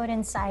 step the foot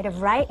inside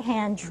of right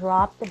hand,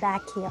 drop the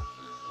back heel.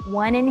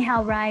 One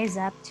inhale, rise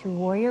up to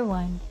warrior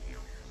one.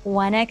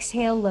 One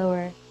exhale,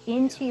 lower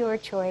into your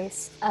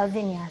choice of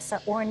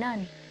vinyasa or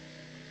none.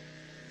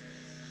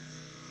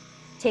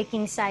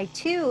 Taking side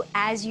two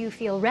as you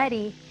feel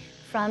ready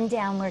from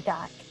downward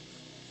dog.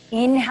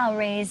 Inhale,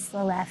 raise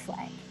the left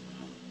leg.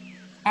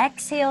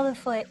 Exhale the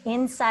foot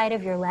inside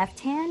of your left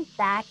hand,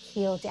 back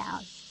heel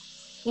down.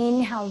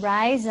 Inhale,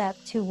 rise up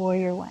to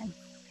warrior one.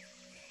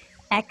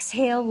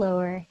 Exhale,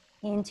 lower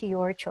into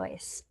your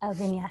choice of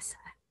vinyasa.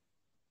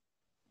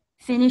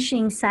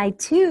 Finishing side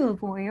two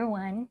of warrior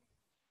one,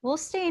 we'll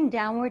stay in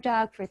downward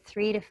dog for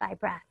 3 to 5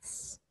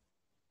 breaths.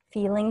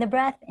 Feeling the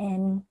breath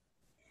in,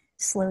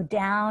 slow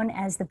down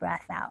as the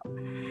breath out.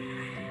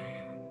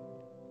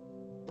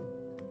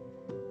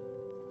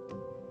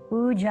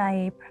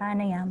 Ujjayi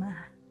pranayama,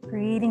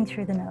 breathing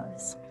through the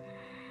nose.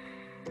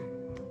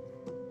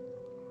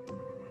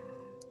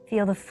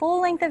 Feel the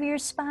full length of your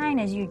spine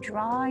as you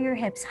draw your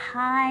hips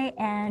high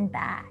and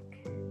back,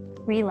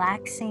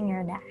 relaxing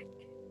your neck.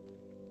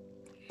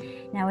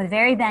 Now with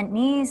very bent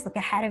knees, look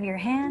ahead of your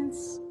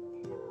hands.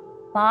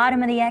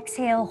 Bottom of the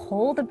exhale,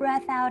 hold the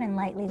breath out and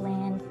lightly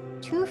land.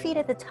 2 feet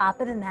at the top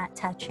of the mat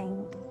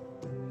touching.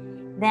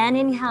 Then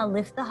inhale,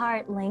 lift the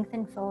heart,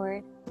 lengthen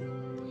forward.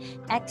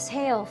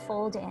 Exhale,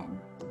 fold in.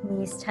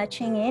 Knees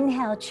touching,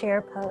 inhale,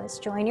 chair pose.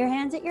 Join your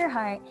hands at your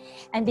heart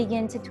and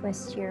begin to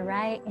twist to your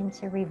right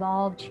into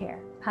revolved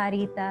chair,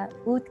 Parita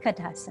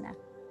Utkatasana.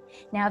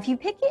 Now, if you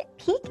peek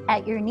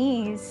at your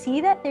knees, see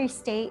that they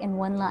stay in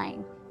one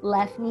line.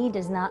 Left knee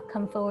does not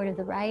come forward to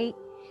the right,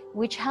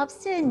 which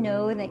helps to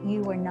know that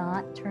you are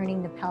not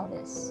turning the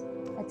pelvis.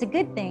 That's a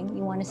good thing.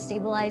 You want to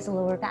stabilize the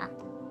lower back.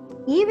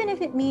 Even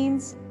if it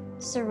means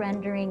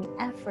surrendering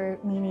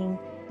effort, meaning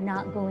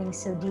not going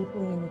so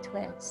deeply in the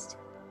twist.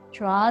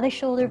 Draw the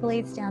shoulder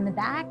blades down the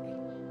back.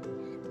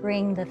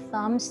 Bring the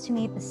thumbs to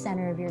meet the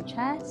center of your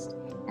chest.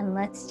 And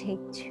let's take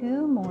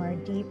 2 more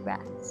deep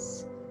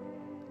breaths.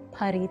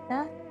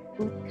 Parita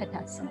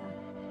Utkatasana.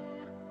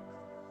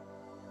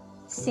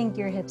 Sink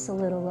your hips a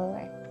little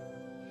lower.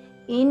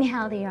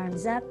 Inhale the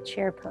arms up,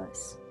 chair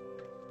pose.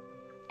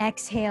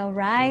 Exhale,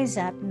 rise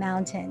up,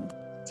 mountain.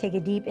 Take a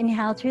deep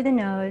inhale through the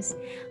nose.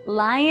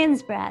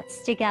 Lion's breath,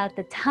 stick out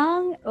the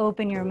tongue,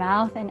 open your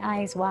mouth and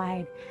eyes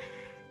wide.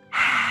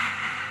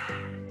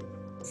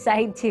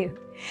 Side two.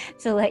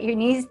 So let your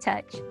knees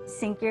touch.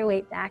 Sink your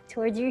weight back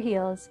towards your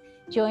heels.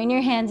 Join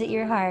your hands at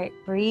your heart.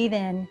 Breathe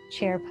in,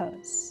 chair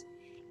pose.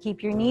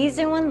 Keep your knees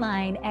in one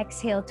line.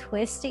 Exhale,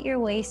 twist at your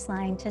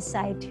waistline to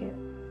side two.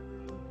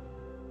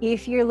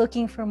 If you're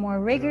looking for more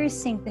rigor,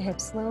 sink the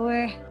hips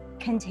lower.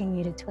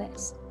 Continue to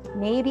twist.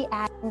 Maybe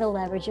adding the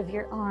leverage of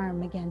your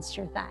arm against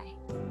your thigh.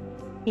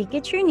 Peek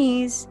at your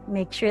knees.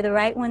 Make sure the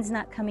right one's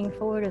not coming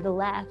forward or the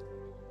left,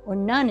 or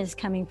none is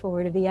coming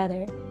forward or the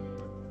other.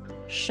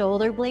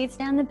 Shoulder blades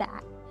down the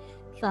back.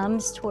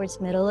 Thumbs towards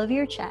middle of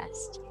your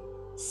chest.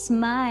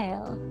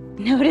 Smile.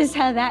 Notice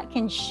how that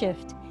can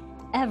shift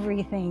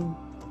everything.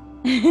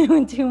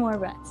 2 more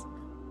breaths.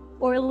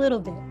 Or a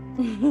little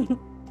bit.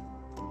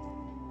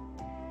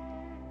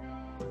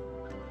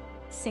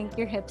 Sink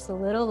your hips a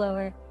little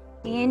lower.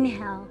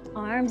 Inhale,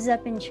 arms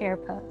up in chair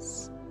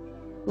pose.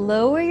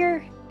 Lower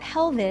your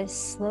pelvis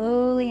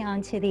slowly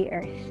onto the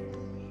earth.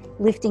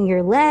 Lifting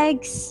your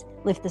legs,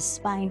 lift the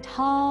spine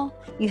tall.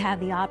 You have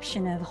the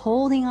option of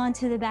holding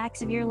onto the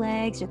backs of your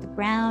legs or the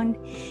ground,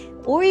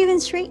 or even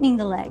straightening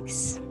the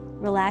legs.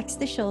 Relax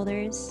the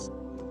shoulders.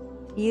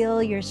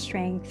 Feel your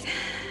strength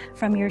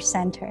from your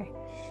center.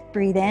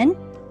 Breathe in.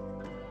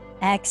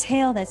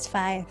 Exhale, that's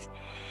 5.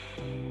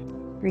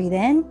 Breathe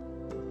in.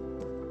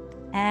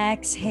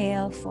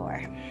 Exhale,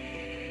 4.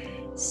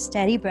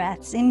 Steady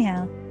breaths.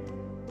 Inhale.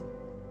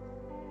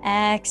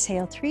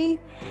 Exhale, 3.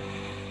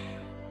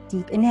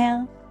 Deep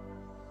inhale.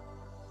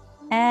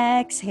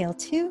 Exhale,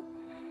 2.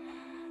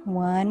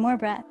 1 more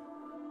breath.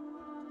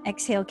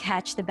 Exhale,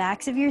 catch the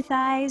backs of your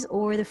thighs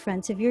or the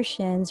fronts of your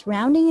shins.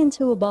 Rounding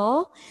into a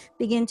ball,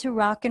 begin to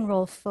rock and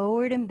roll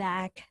forward and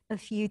back a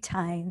few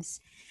times,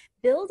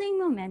 building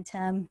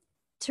momentum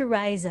to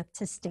rise up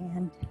to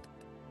stand.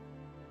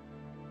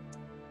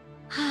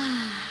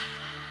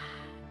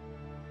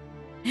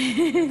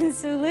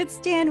 So let's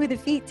stand with the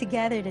feet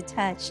together to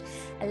touch.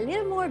 A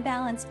little more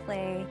balance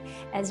play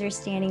as you're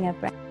standing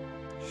upright.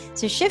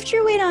 So shift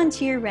your weight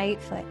onto your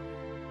right foot.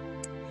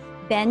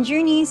 Bend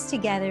your knees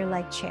together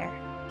like chair.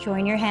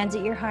 Join your hands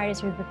at your heart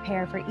as we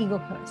prepare for eagle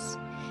pose.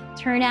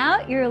 Turn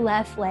out your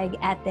left leg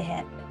at the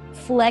hip.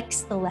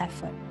 Flex the left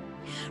foot.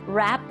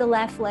 Wrap the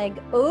left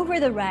leg over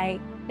the right.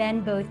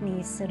 Bend both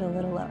knees, sit a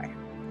little lower.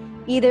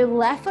 Either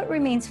left foot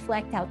remains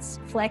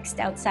flexed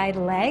outside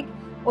the leg,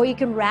 or you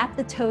can wrap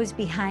the toes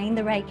behind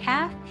the right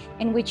calf,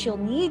 in which you'll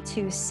need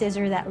to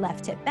scissor that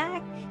left hip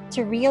back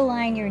to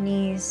realign your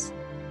knees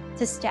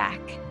to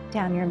stack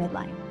down your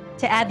midline.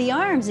 To add the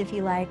arms, if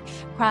you like,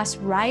 cross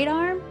right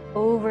arm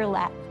over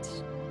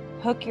left.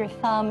 Hook your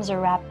thumbs or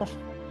wrap the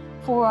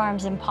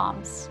forearms and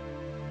palms.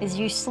 As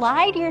you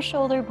slide your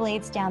shoulder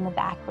blades down the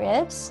back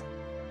ribs,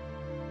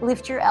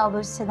 Lift your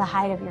elbows to the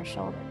height of your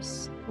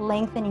shoulders,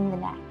 lengthening the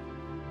neck.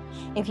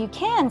 If you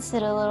can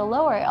sit a little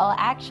lower, it'll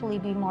actually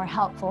be more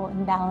helpful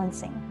in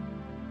balancing.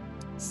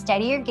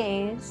 Steady your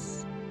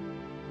gaze.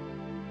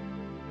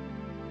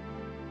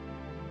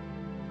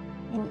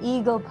 In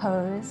eagle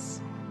pose,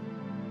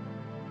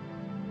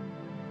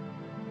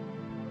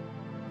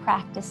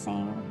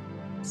 practicing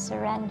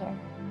surrender.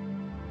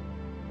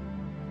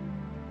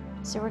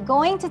 So we're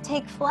going to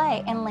take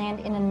flight and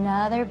land in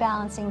another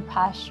balancing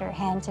posture,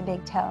 hand to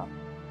big toe.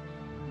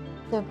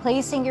 So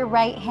placing your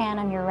right hand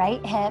on your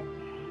right hip,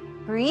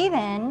 breathe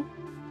in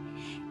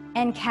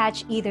and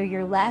catch either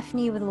your left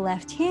knee with the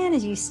left hand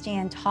as you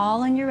stand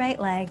tall on your right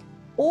leg,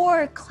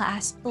 or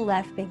clasp the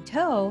left big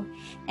toe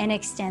and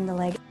extend the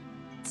leg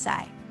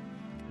side.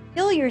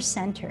 Feel your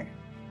center.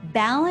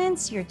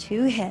 Balance your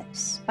two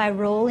hips by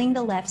rolling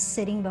the left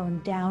sitting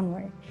bone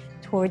downward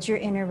towards your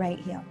inner right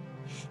heel.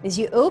 As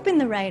you open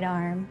the right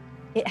arm,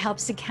 it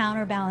helps to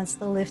counterbalance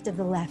the lift of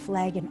the left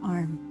leg and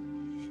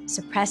arm.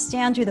 So press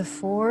down through the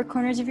four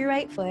corners of your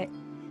right foot,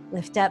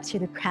 lift up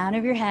through the crown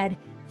of your head.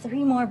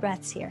 3 more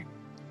breaths here.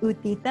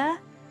 Uttita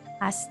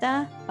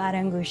Hasta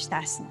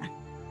Parangushtasana.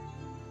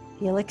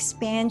 Feel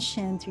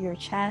expansion through your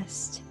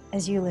chest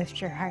as you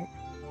lift your heart.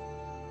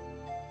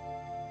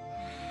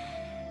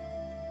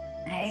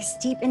 Nice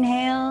deep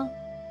inhale.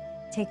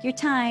 Take your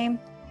time.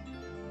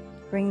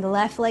 Bring the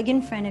left leg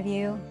in front of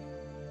you.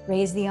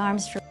 Raise the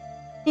arms for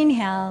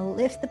inhale,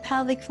 lift the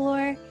pelvic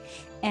floor,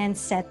 and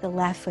set the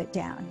left foot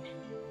down.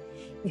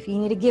 If you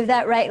need to give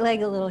that right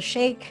leg a little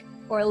shake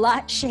or a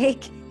lot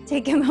shake,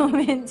 take a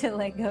moment to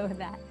let go of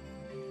that.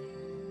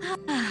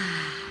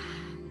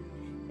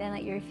 Then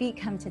let your feet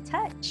come to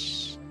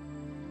touch.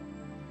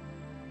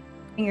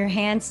 Bring your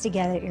hands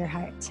together at your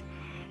heart.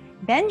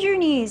 Bend your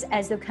knees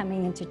as though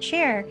coming into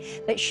chair,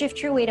 but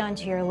shift your weight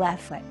onto your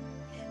left foot.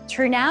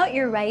 Turn out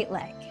your right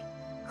leg.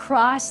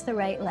 Cross the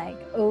right leg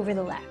over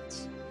the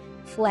left,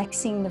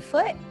 flexing the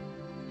foot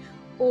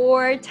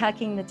or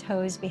tucking the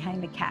toes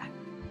behind the calf.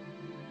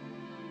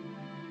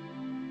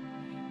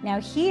 Now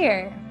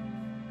here,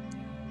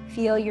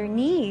 feel your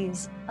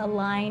knees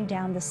align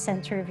down the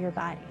center of your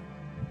body.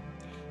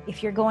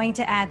 If you're going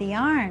to add the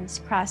arms,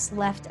 cross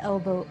left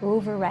elbow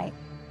over right.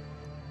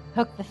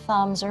 Hook the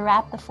thumbs or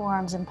wrap the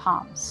forearms and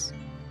palms.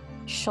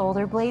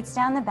 Shoulder blades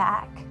down the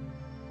back,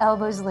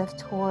 elbows lift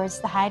towards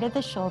the height of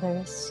the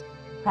shoulders.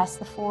 Press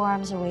the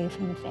forearms away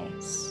from the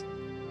face.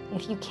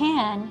 If you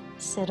can,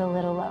 sit a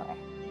little lower.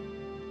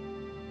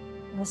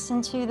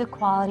 Listen to the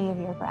quality of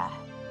your breath.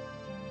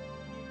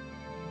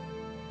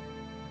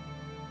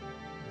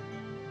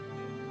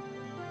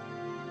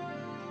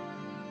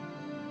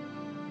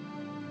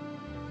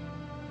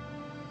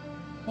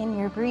 In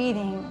your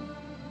breathing,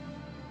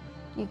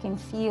 you can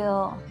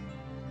feel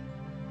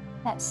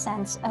that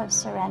sense of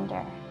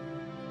surrender,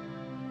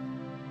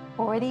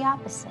 or the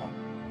opposite.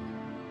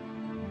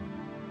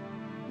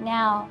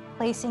 Now,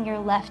 placing your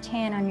left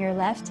hand on your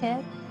left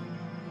hip,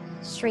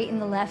 straighten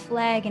the left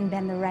leg and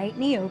bend the right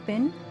knee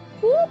open,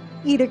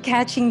 either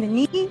catching the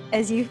knee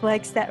as you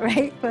flex that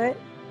right foot,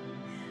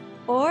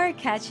 or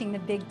catching the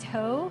big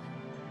toe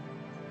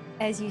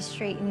as you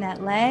straighten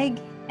that leg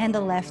and the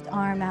left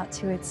arm out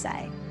to its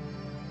side.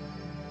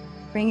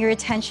 Bring your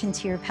attention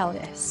to your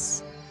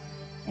pelvis.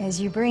 As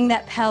you bring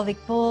that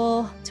pelvic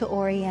bowl to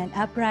orient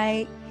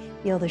upright,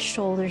 feel the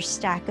shoulders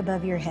stack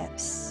above your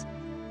hips.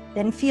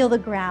 Then feel the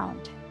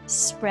ground.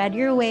 Spread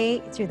your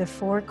weight through the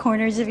four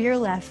corners of your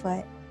left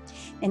foot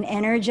and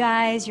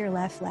energize your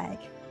left leg.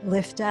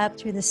 Lift up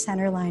through the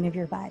center line of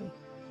your body.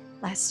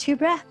 Last 2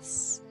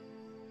 breaths.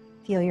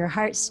 Feel your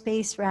heart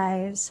space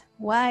rise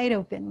wide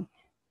open.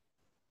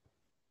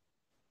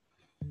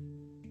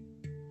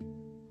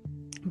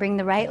 Bring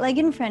the right leg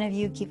in front of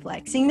you. Keep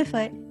flexing the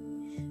foot.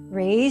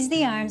 Raise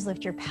the arms,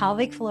 lift your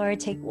pelvic floor.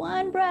 Take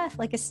 1 breath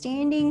like a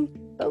standing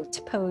boat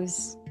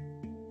pose.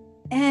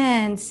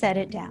 And set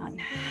it down.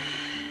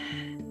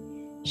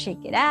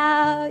 Shake it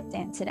out,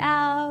 dance it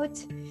out,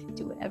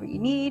 do whatever you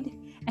need.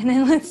 And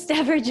then let's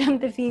step or jump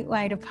the feet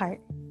wide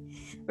apart.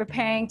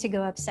 Preparing to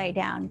go upside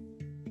down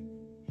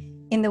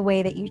in the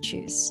way that you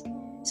choose.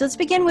 So let's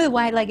begin with a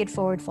wide-legged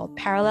forward fold.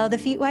 Parallel the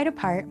feet wide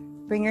apart.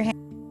 Bring your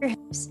hands to your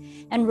hips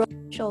and roll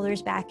your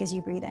shoulders back as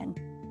you breathe in.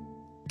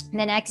 And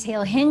then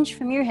exhale, hinge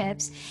from your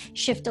hips.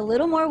 Shift a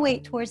little more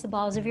weight towards the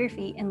balls of your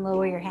feet and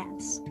lower your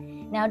hands.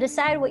 Now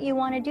decide what you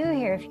want to do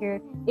here. If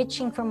you're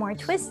itching for more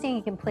twisting,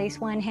 you can place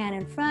one hand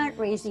in front,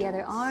 raise the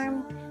other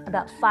arm,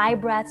 about 5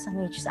 breaths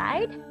on each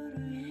side.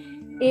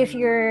 If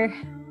you're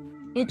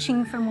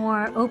itching for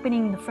more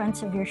opening the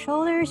fronts of your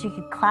shoulders, you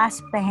could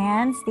clasp the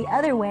hands the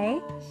other way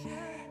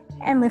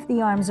and lift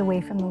the arms away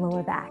from the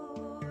lower back.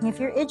 If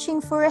you're itching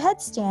for a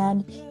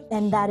headstand,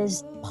 and that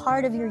is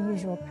part of your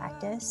usual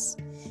practice,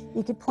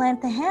 you could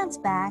plant the hands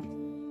back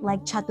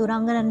like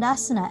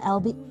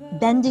Chaturanga,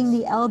 bending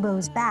the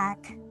elbows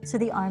back so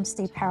the arms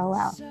stay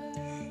parallel.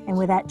 And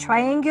with that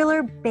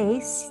triangular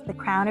base, the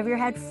crown of your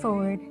head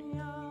forward,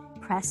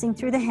 pressing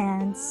through the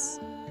hands,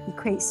 you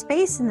create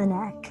space in the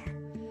neck.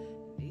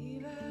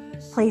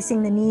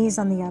 placing the knees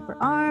on the upper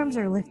arms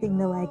or lifting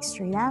the legs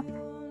straight up.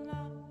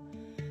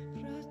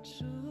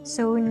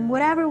 So in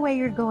whatever way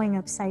you're going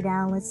upside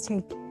down, let's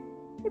take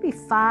maybe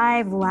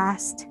 5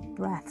 last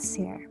breaths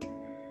here.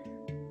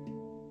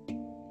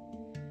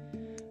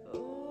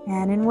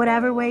 And in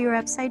whatever way you're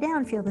upside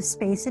down, feel the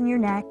space in your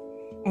neck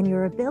and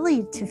your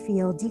ability to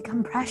feel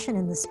decompression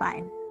in the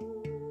spine.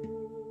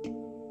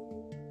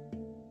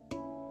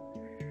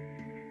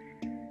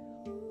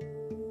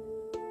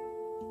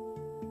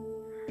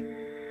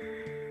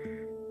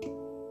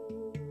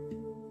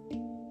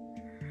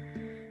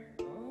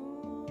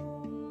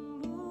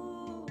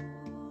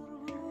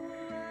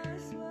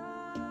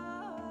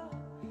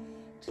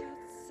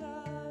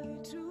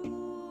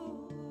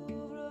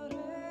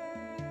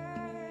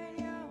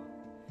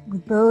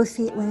 With both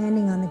feet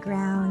landing on the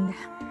ground,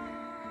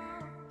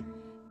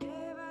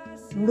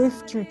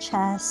 lift your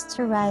chest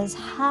to rise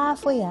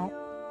halfway up.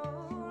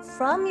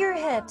 From your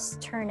hips,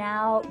 turn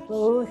out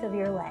both of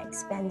your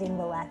legs, bending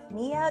the left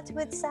knee out to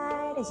its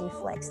side as you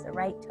flex the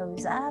right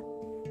toes up,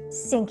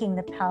 sinking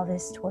the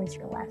pelvis towards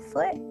your left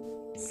foot,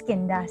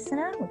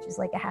 Skindasana, which is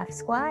like a half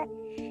squat,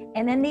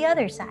 and then the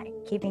other side,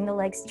 keeping the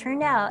legs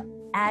turned out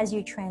as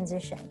you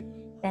transition.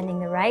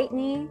 Bending the right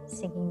knee,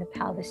 sinking the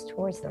pelvis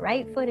towards the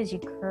right foot as you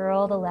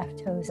curl the left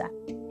toes up.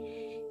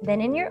 Then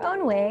in your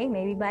own way,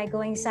 maybe by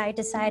going side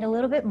to side a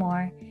little bit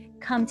more,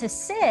 come to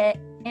sit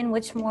in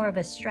which more of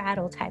a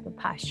straddle type of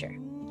posture.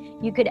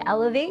 You could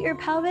elevate your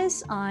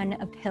pelvis on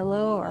a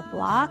pillow or a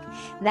block.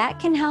 That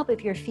can help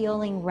if you're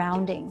feeling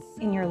rounding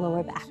in your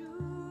lower back.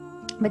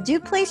 But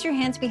do place your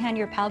hands behind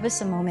your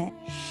pelvis a moment.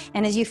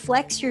 And as you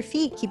flex your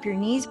feet, keep your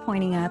knees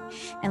pointing up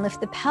and lift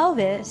the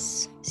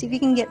pelvis. See if you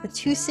can get the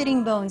 2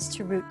 sitting bones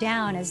to root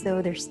down as though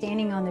they're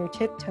standing on their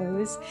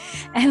tiptoes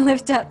and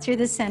lift up through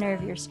the center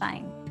of your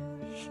spine.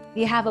 If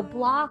you have a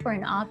block or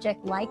an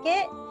object like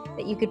it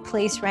that you could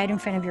place right in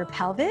front of your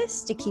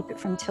pelvis to keep it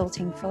from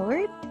tilting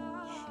forward,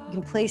 you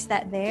can place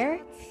that there.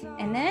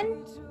 And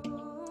then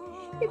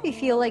if you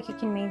feel like you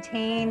can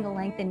maintain the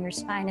length in your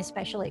spine,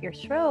 especially at your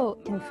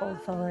throat, and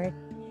fold forward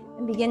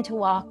and begin to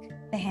walk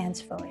the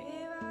hands forward.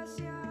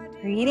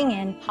 Breathing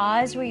in,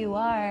 pause where you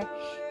are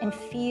and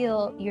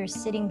feel your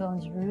sitting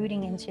bones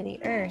rooting into the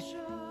earth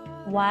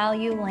while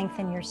you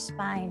lengthen your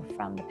spine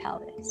from the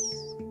pelvis.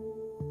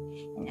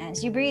 And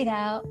as you breathe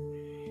out,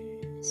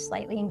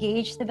 slightly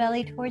engage the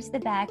belly towards the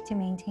back to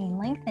maintain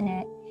length in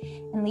it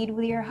and lead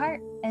with your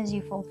heart as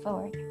you fold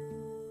forward.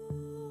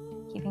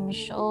 Keeping the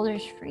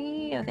shoulders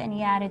free of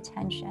any added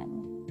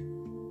tension.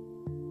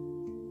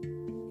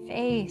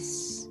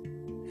 Face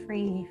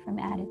free from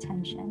added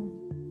tension.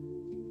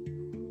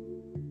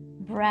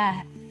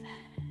 Breath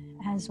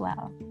as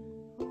well.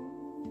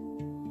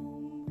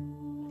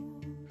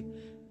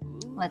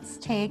 Let's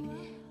take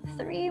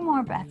 3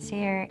 more breaths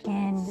here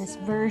in this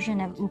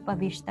version of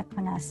Upavishta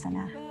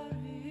Konasana.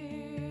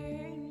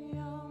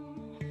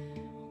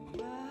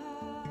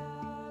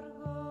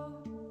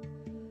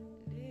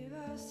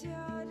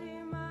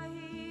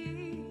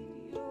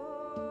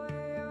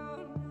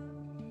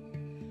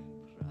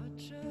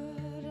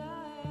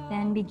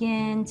 Then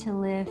begin to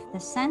lift the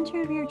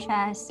center of your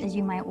chest as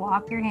you might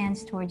walk your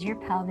hands towards your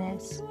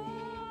pelvis.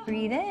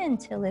 Breathe in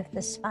to lift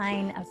the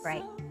spine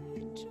upright.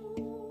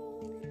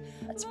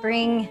 Let's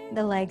bring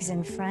the legs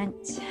in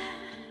front.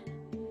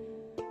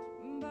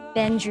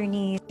 Bend your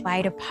knees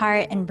wide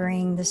apart and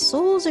bring the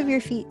soles of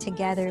your feet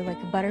together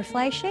like a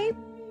butterfly shape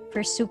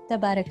for Supta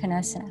Baddha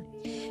Konasana.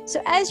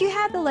 So as you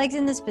have the legs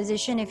in this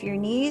position, if your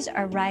knees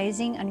are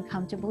rising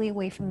uncomfortably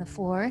away from the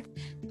floor,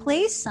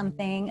 place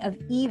something of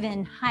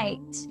even height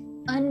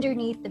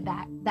underneath the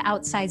back, the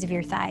outsides of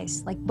your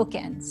thighs, like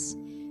bookends,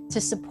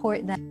 to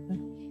support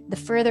them. The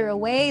further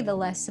away, the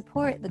less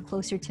support. The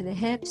closer to the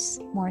hips,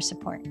 more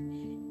support.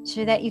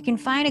 So that you can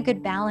find a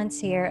good balance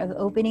here of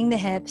opening the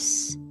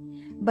hips,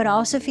 but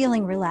also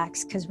feeling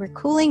relaxed because we're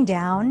cooling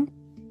down.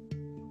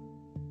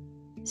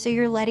 So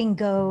you're letting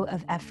go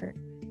of effort.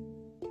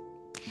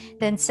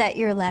 Then set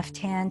your left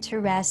hand to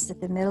rest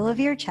at the middle of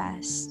your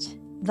chest,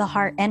 the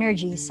heart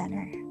energy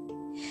center.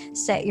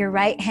 Set your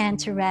right hand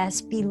to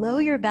rest below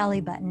your belly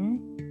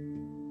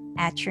button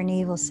at your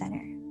navel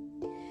center.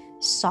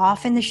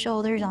 Soften the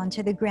shoulders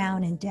onto the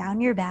ground and down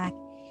your back,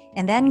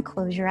 and then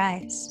close your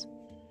eyes.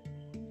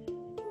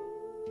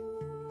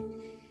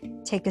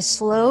 Take a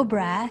slow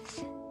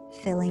breath,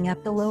 filling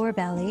up the lower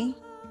belly,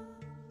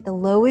 the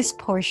lowest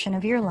portion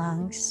of your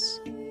lungs,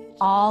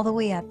 all the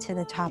way up to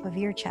the top of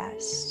your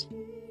chest.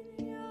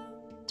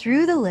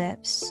 Through the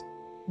lips,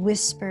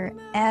 whisper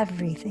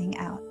everything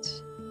out,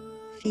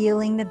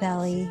 feeling the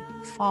belly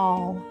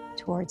fall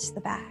towards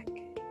the back.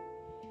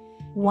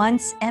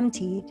 Once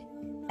emptied,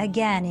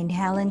 again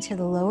inhale into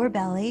the lower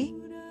belly,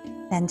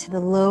 then to the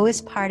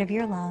lowest part of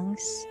your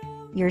lungs,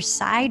 your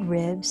side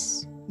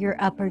ribs, your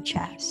upper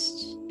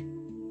chest.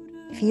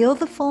 Feel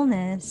the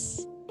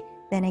fullness,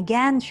 then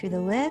again through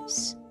the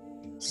lips,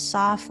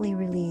 softly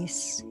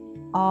release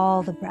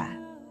all the breath.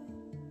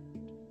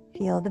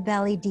 Feel the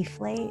belly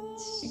deflate.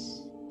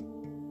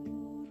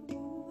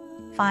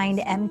 Find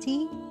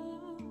empty.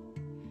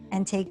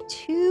 And take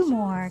 2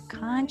 more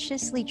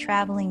consciously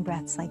traveling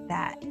breaths like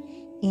that.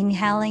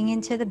 Inhaling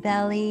into the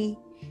belly,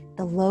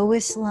 the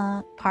lowest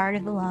part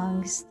of the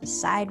lungs, the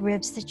side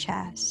ribs, the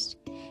chest,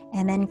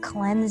 and then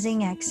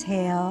cleansing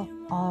exhale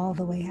all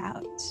the way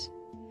out.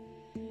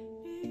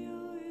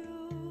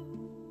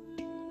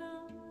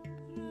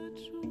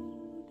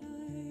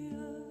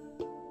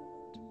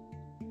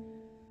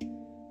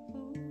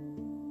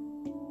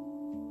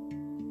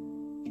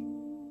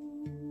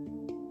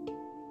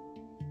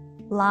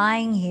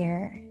 Lying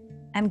here,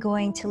 I'm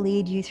going to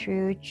lead you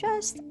through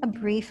just a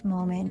brief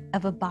moment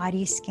of a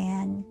body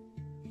scan,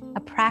 a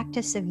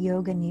practice of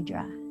yoga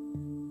nidra,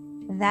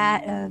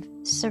 that of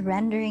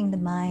surrendering the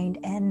mind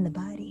and the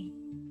body.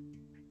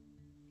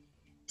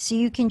 So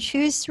you can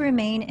choose to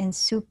remain in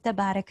Supta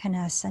Baddha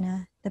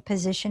Konasana, the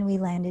position we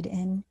landed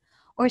in,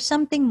 or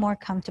something more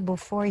comfortable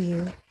for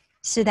you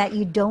so that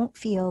you don't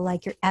feel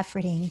like you're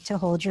efforting to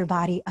hold your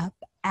body up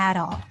at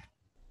all.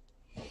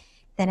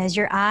 Then as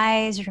your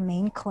eyes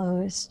remain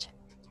closed,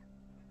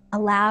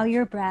 allow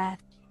your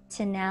breath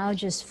to now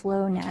just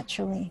flow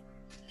naturally.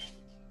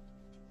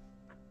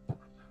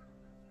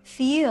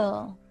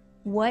 Feel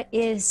what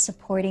is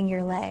supporting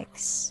your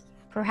legs,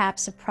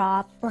 perhaps a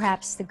prop,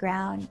 perhaps the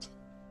ground.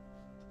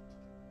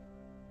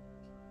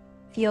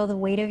 Feel the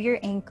weight of your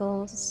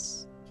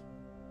ankles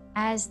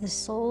as the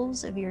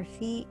soles of your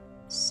feet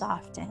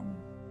soften.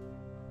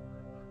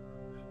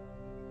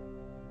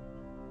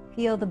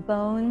 Feel the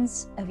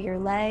bones of your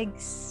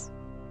legs,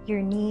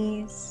 your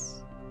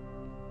knees,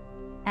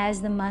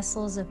 as the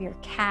muscles of your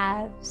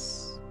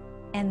calves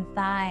and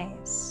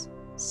thighs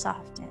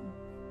soften.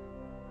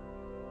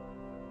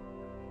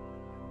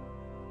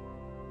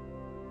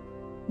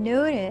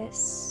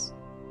 Notice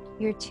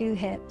your 2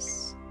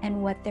 hips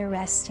and what they're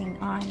resting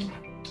on.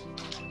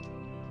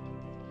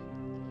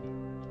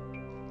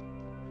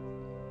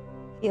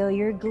 Feel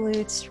your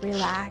glutes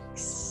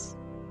relax.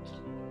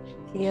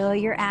 Feel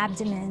your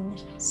abdomen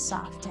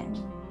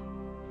soften.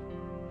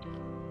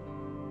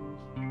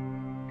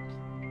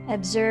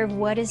 Observe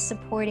what is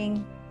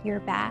supporting your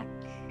back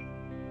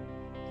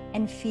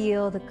and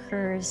feel the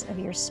curves of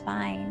your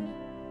spine.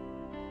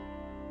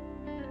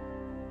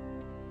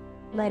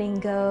 Letting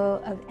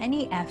go of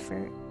any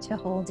effort to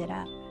hold it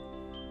up.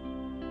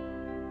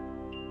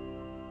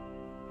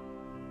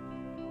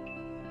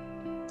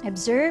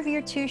 Observe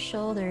your 2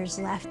 shoulders,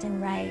 left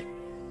and right.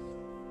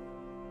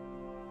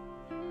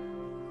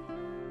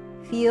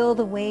 Feel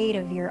the weight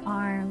of your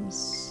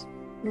arms,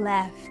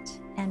 left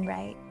and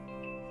right.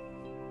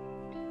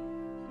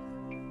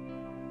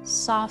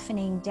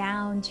 Softening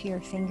down to your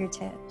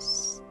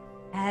fingertips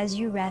as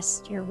you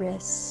rest your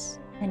wrists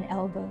and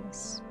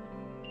elbows.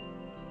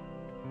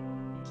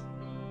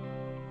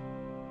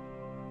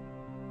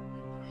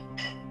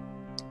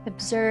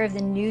 Observe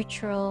the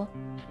neutral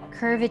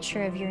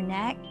curvature of your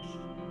neck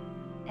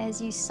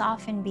as you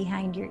soften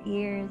behind your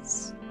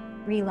ears,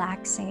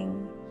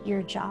 relaxing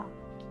your jaw.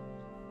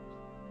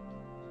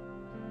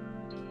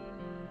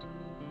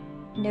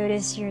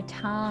 Notice your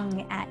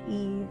tongue at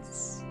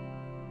ease.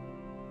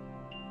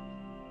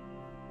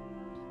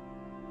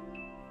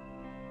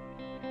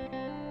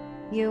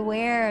 Be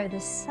aware of the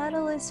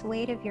subtlest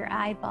weight of your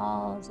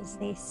eyeballs as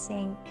they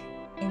sink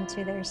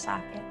into their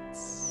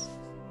sockets.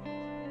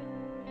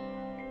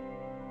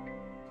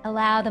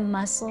 Allow the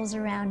muscles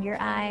around your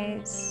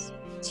eyes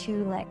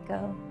to let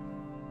go.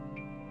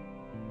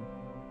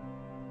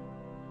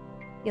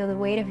 Feel the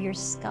weight of your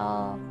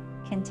skull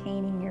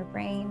containing your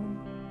brain.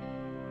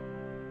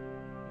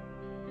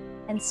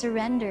 And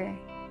surrender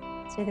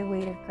to the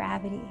weight of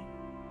gravity.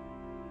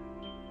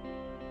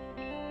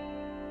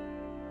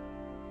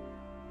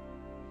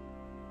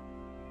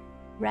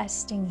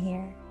 Resting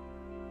here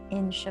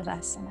in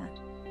Shavasana.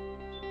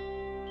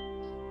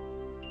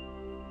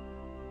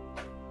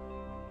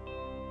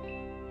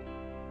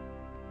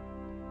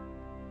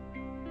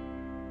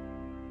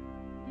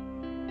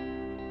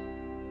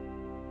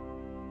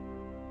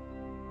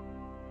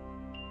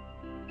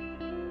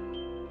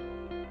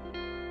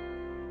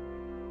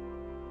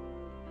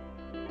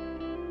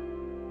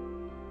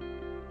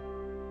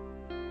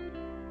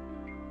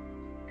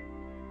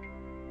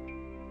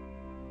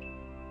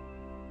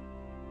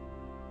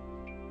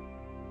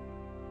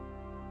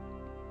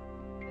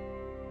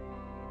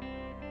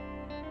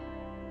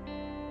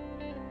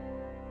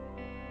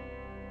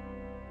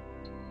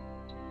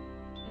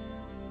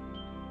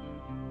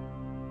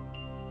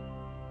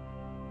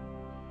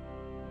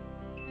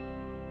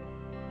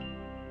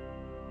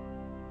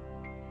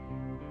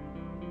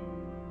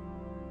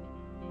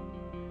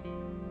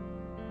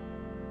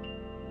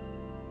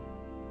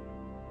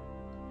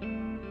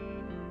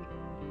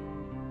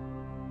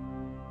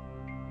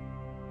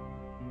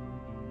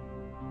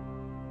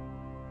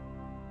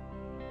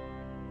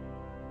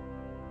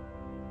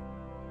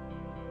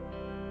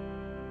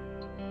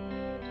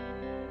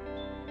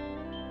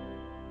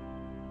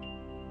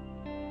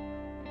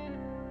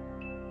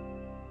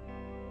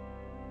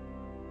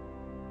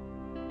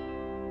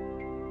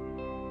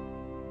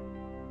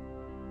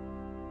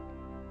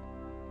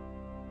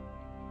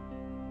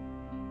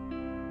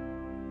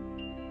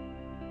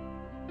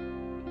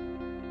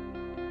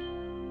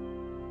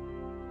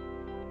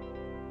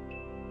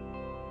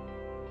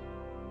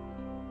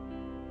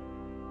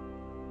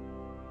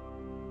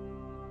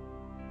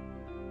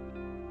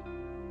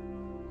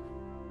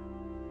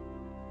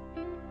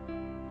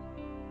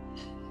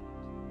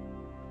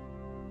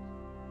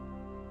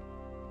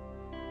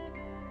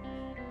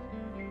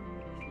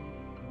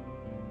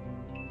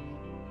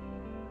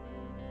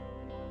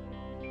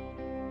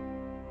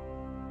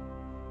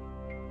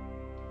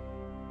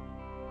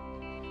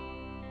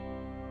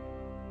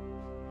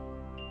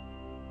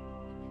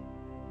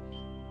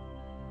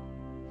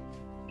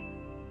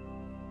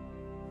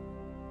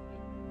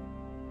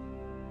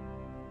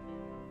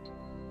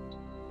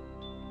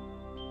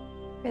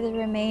 For the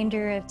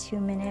remainder of 2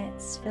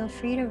 minutes, feel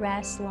free to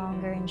rest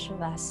longer in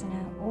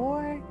Shavasana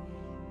or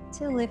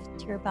to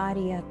lift your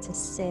body up to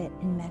sit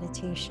in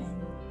meditation.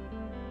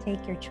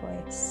 Take your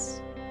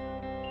choice.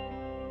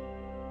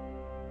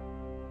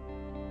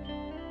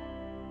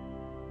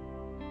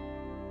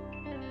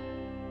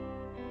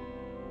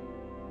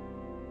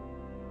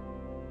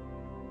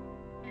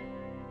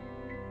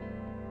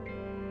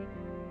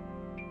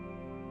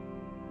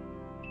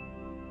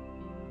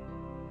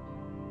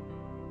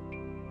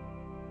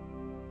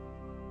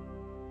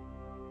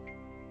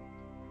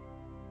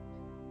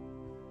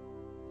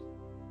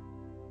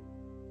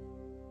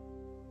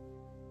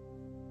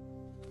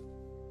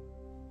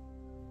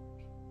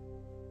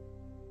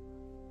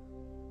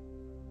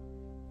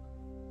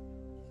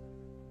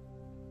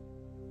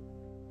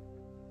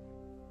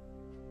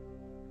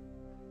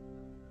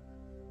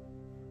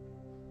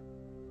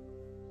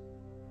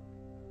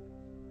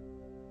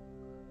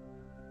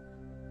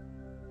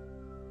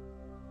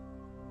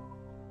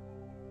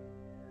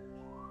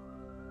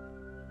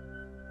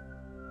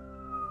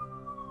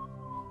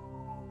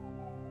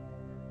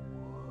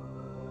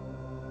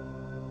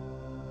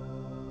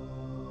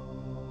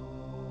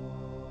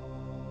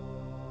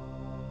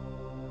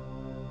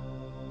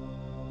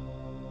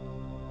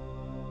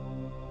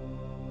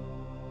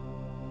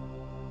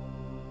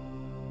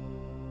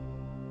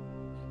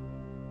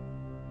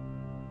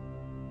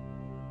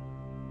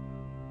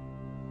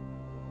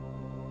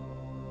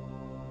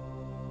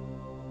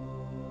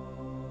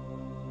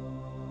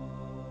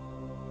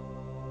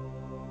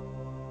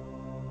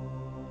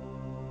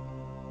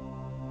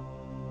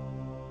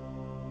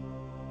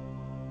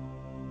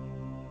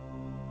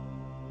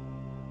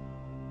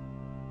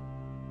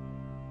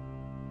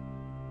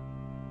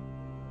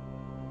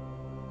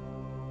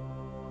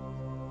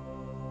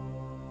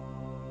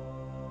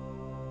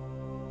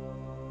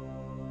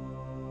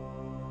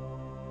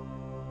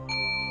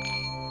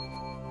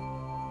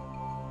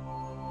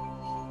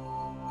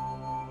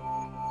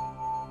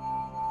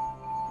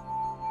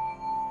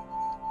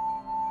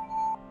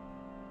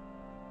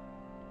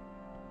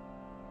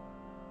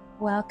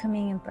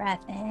 Welcoming a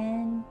breath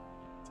in,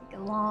 take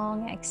a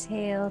long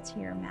exhale to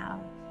your mouth.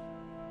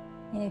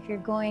 And if you're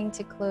going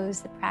to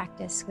close the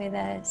practice with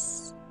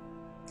us,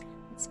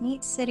 let's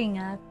meet sitting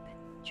up,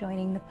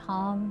 joining the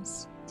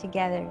palms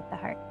together at the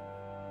heart.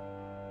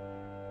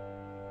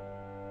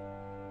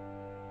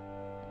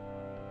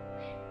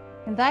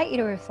 I invite you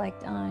to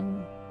reflect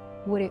on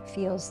what it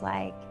feels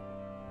like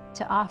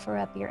to offer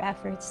up your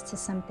efforts to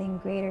something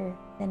greater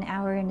than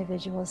our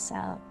individual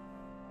self,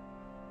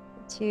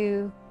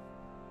 to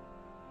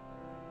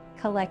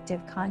collective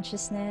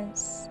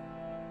consciousness,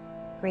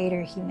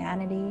 greater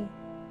humanity,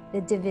 the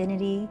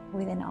divinity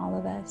within all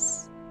of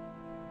us.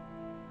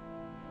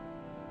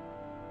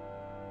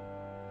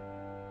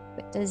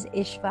 What does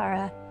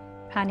Ishvara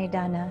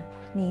Pranidhana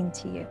mean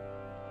to you?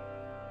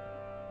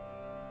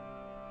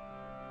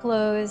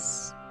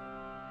 Close,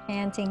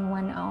 chanting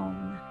one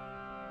Om.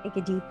 Take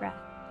a deep breath.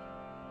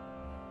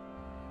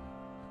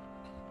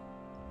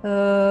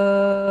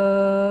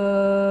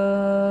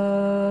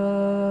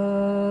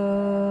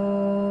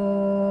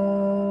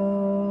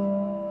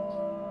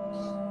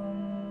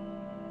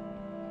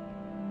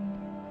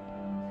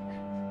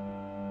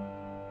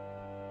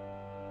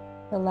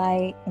 The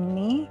light in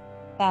me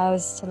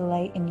bows to the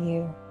light in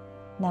you.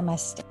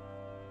 Namaste.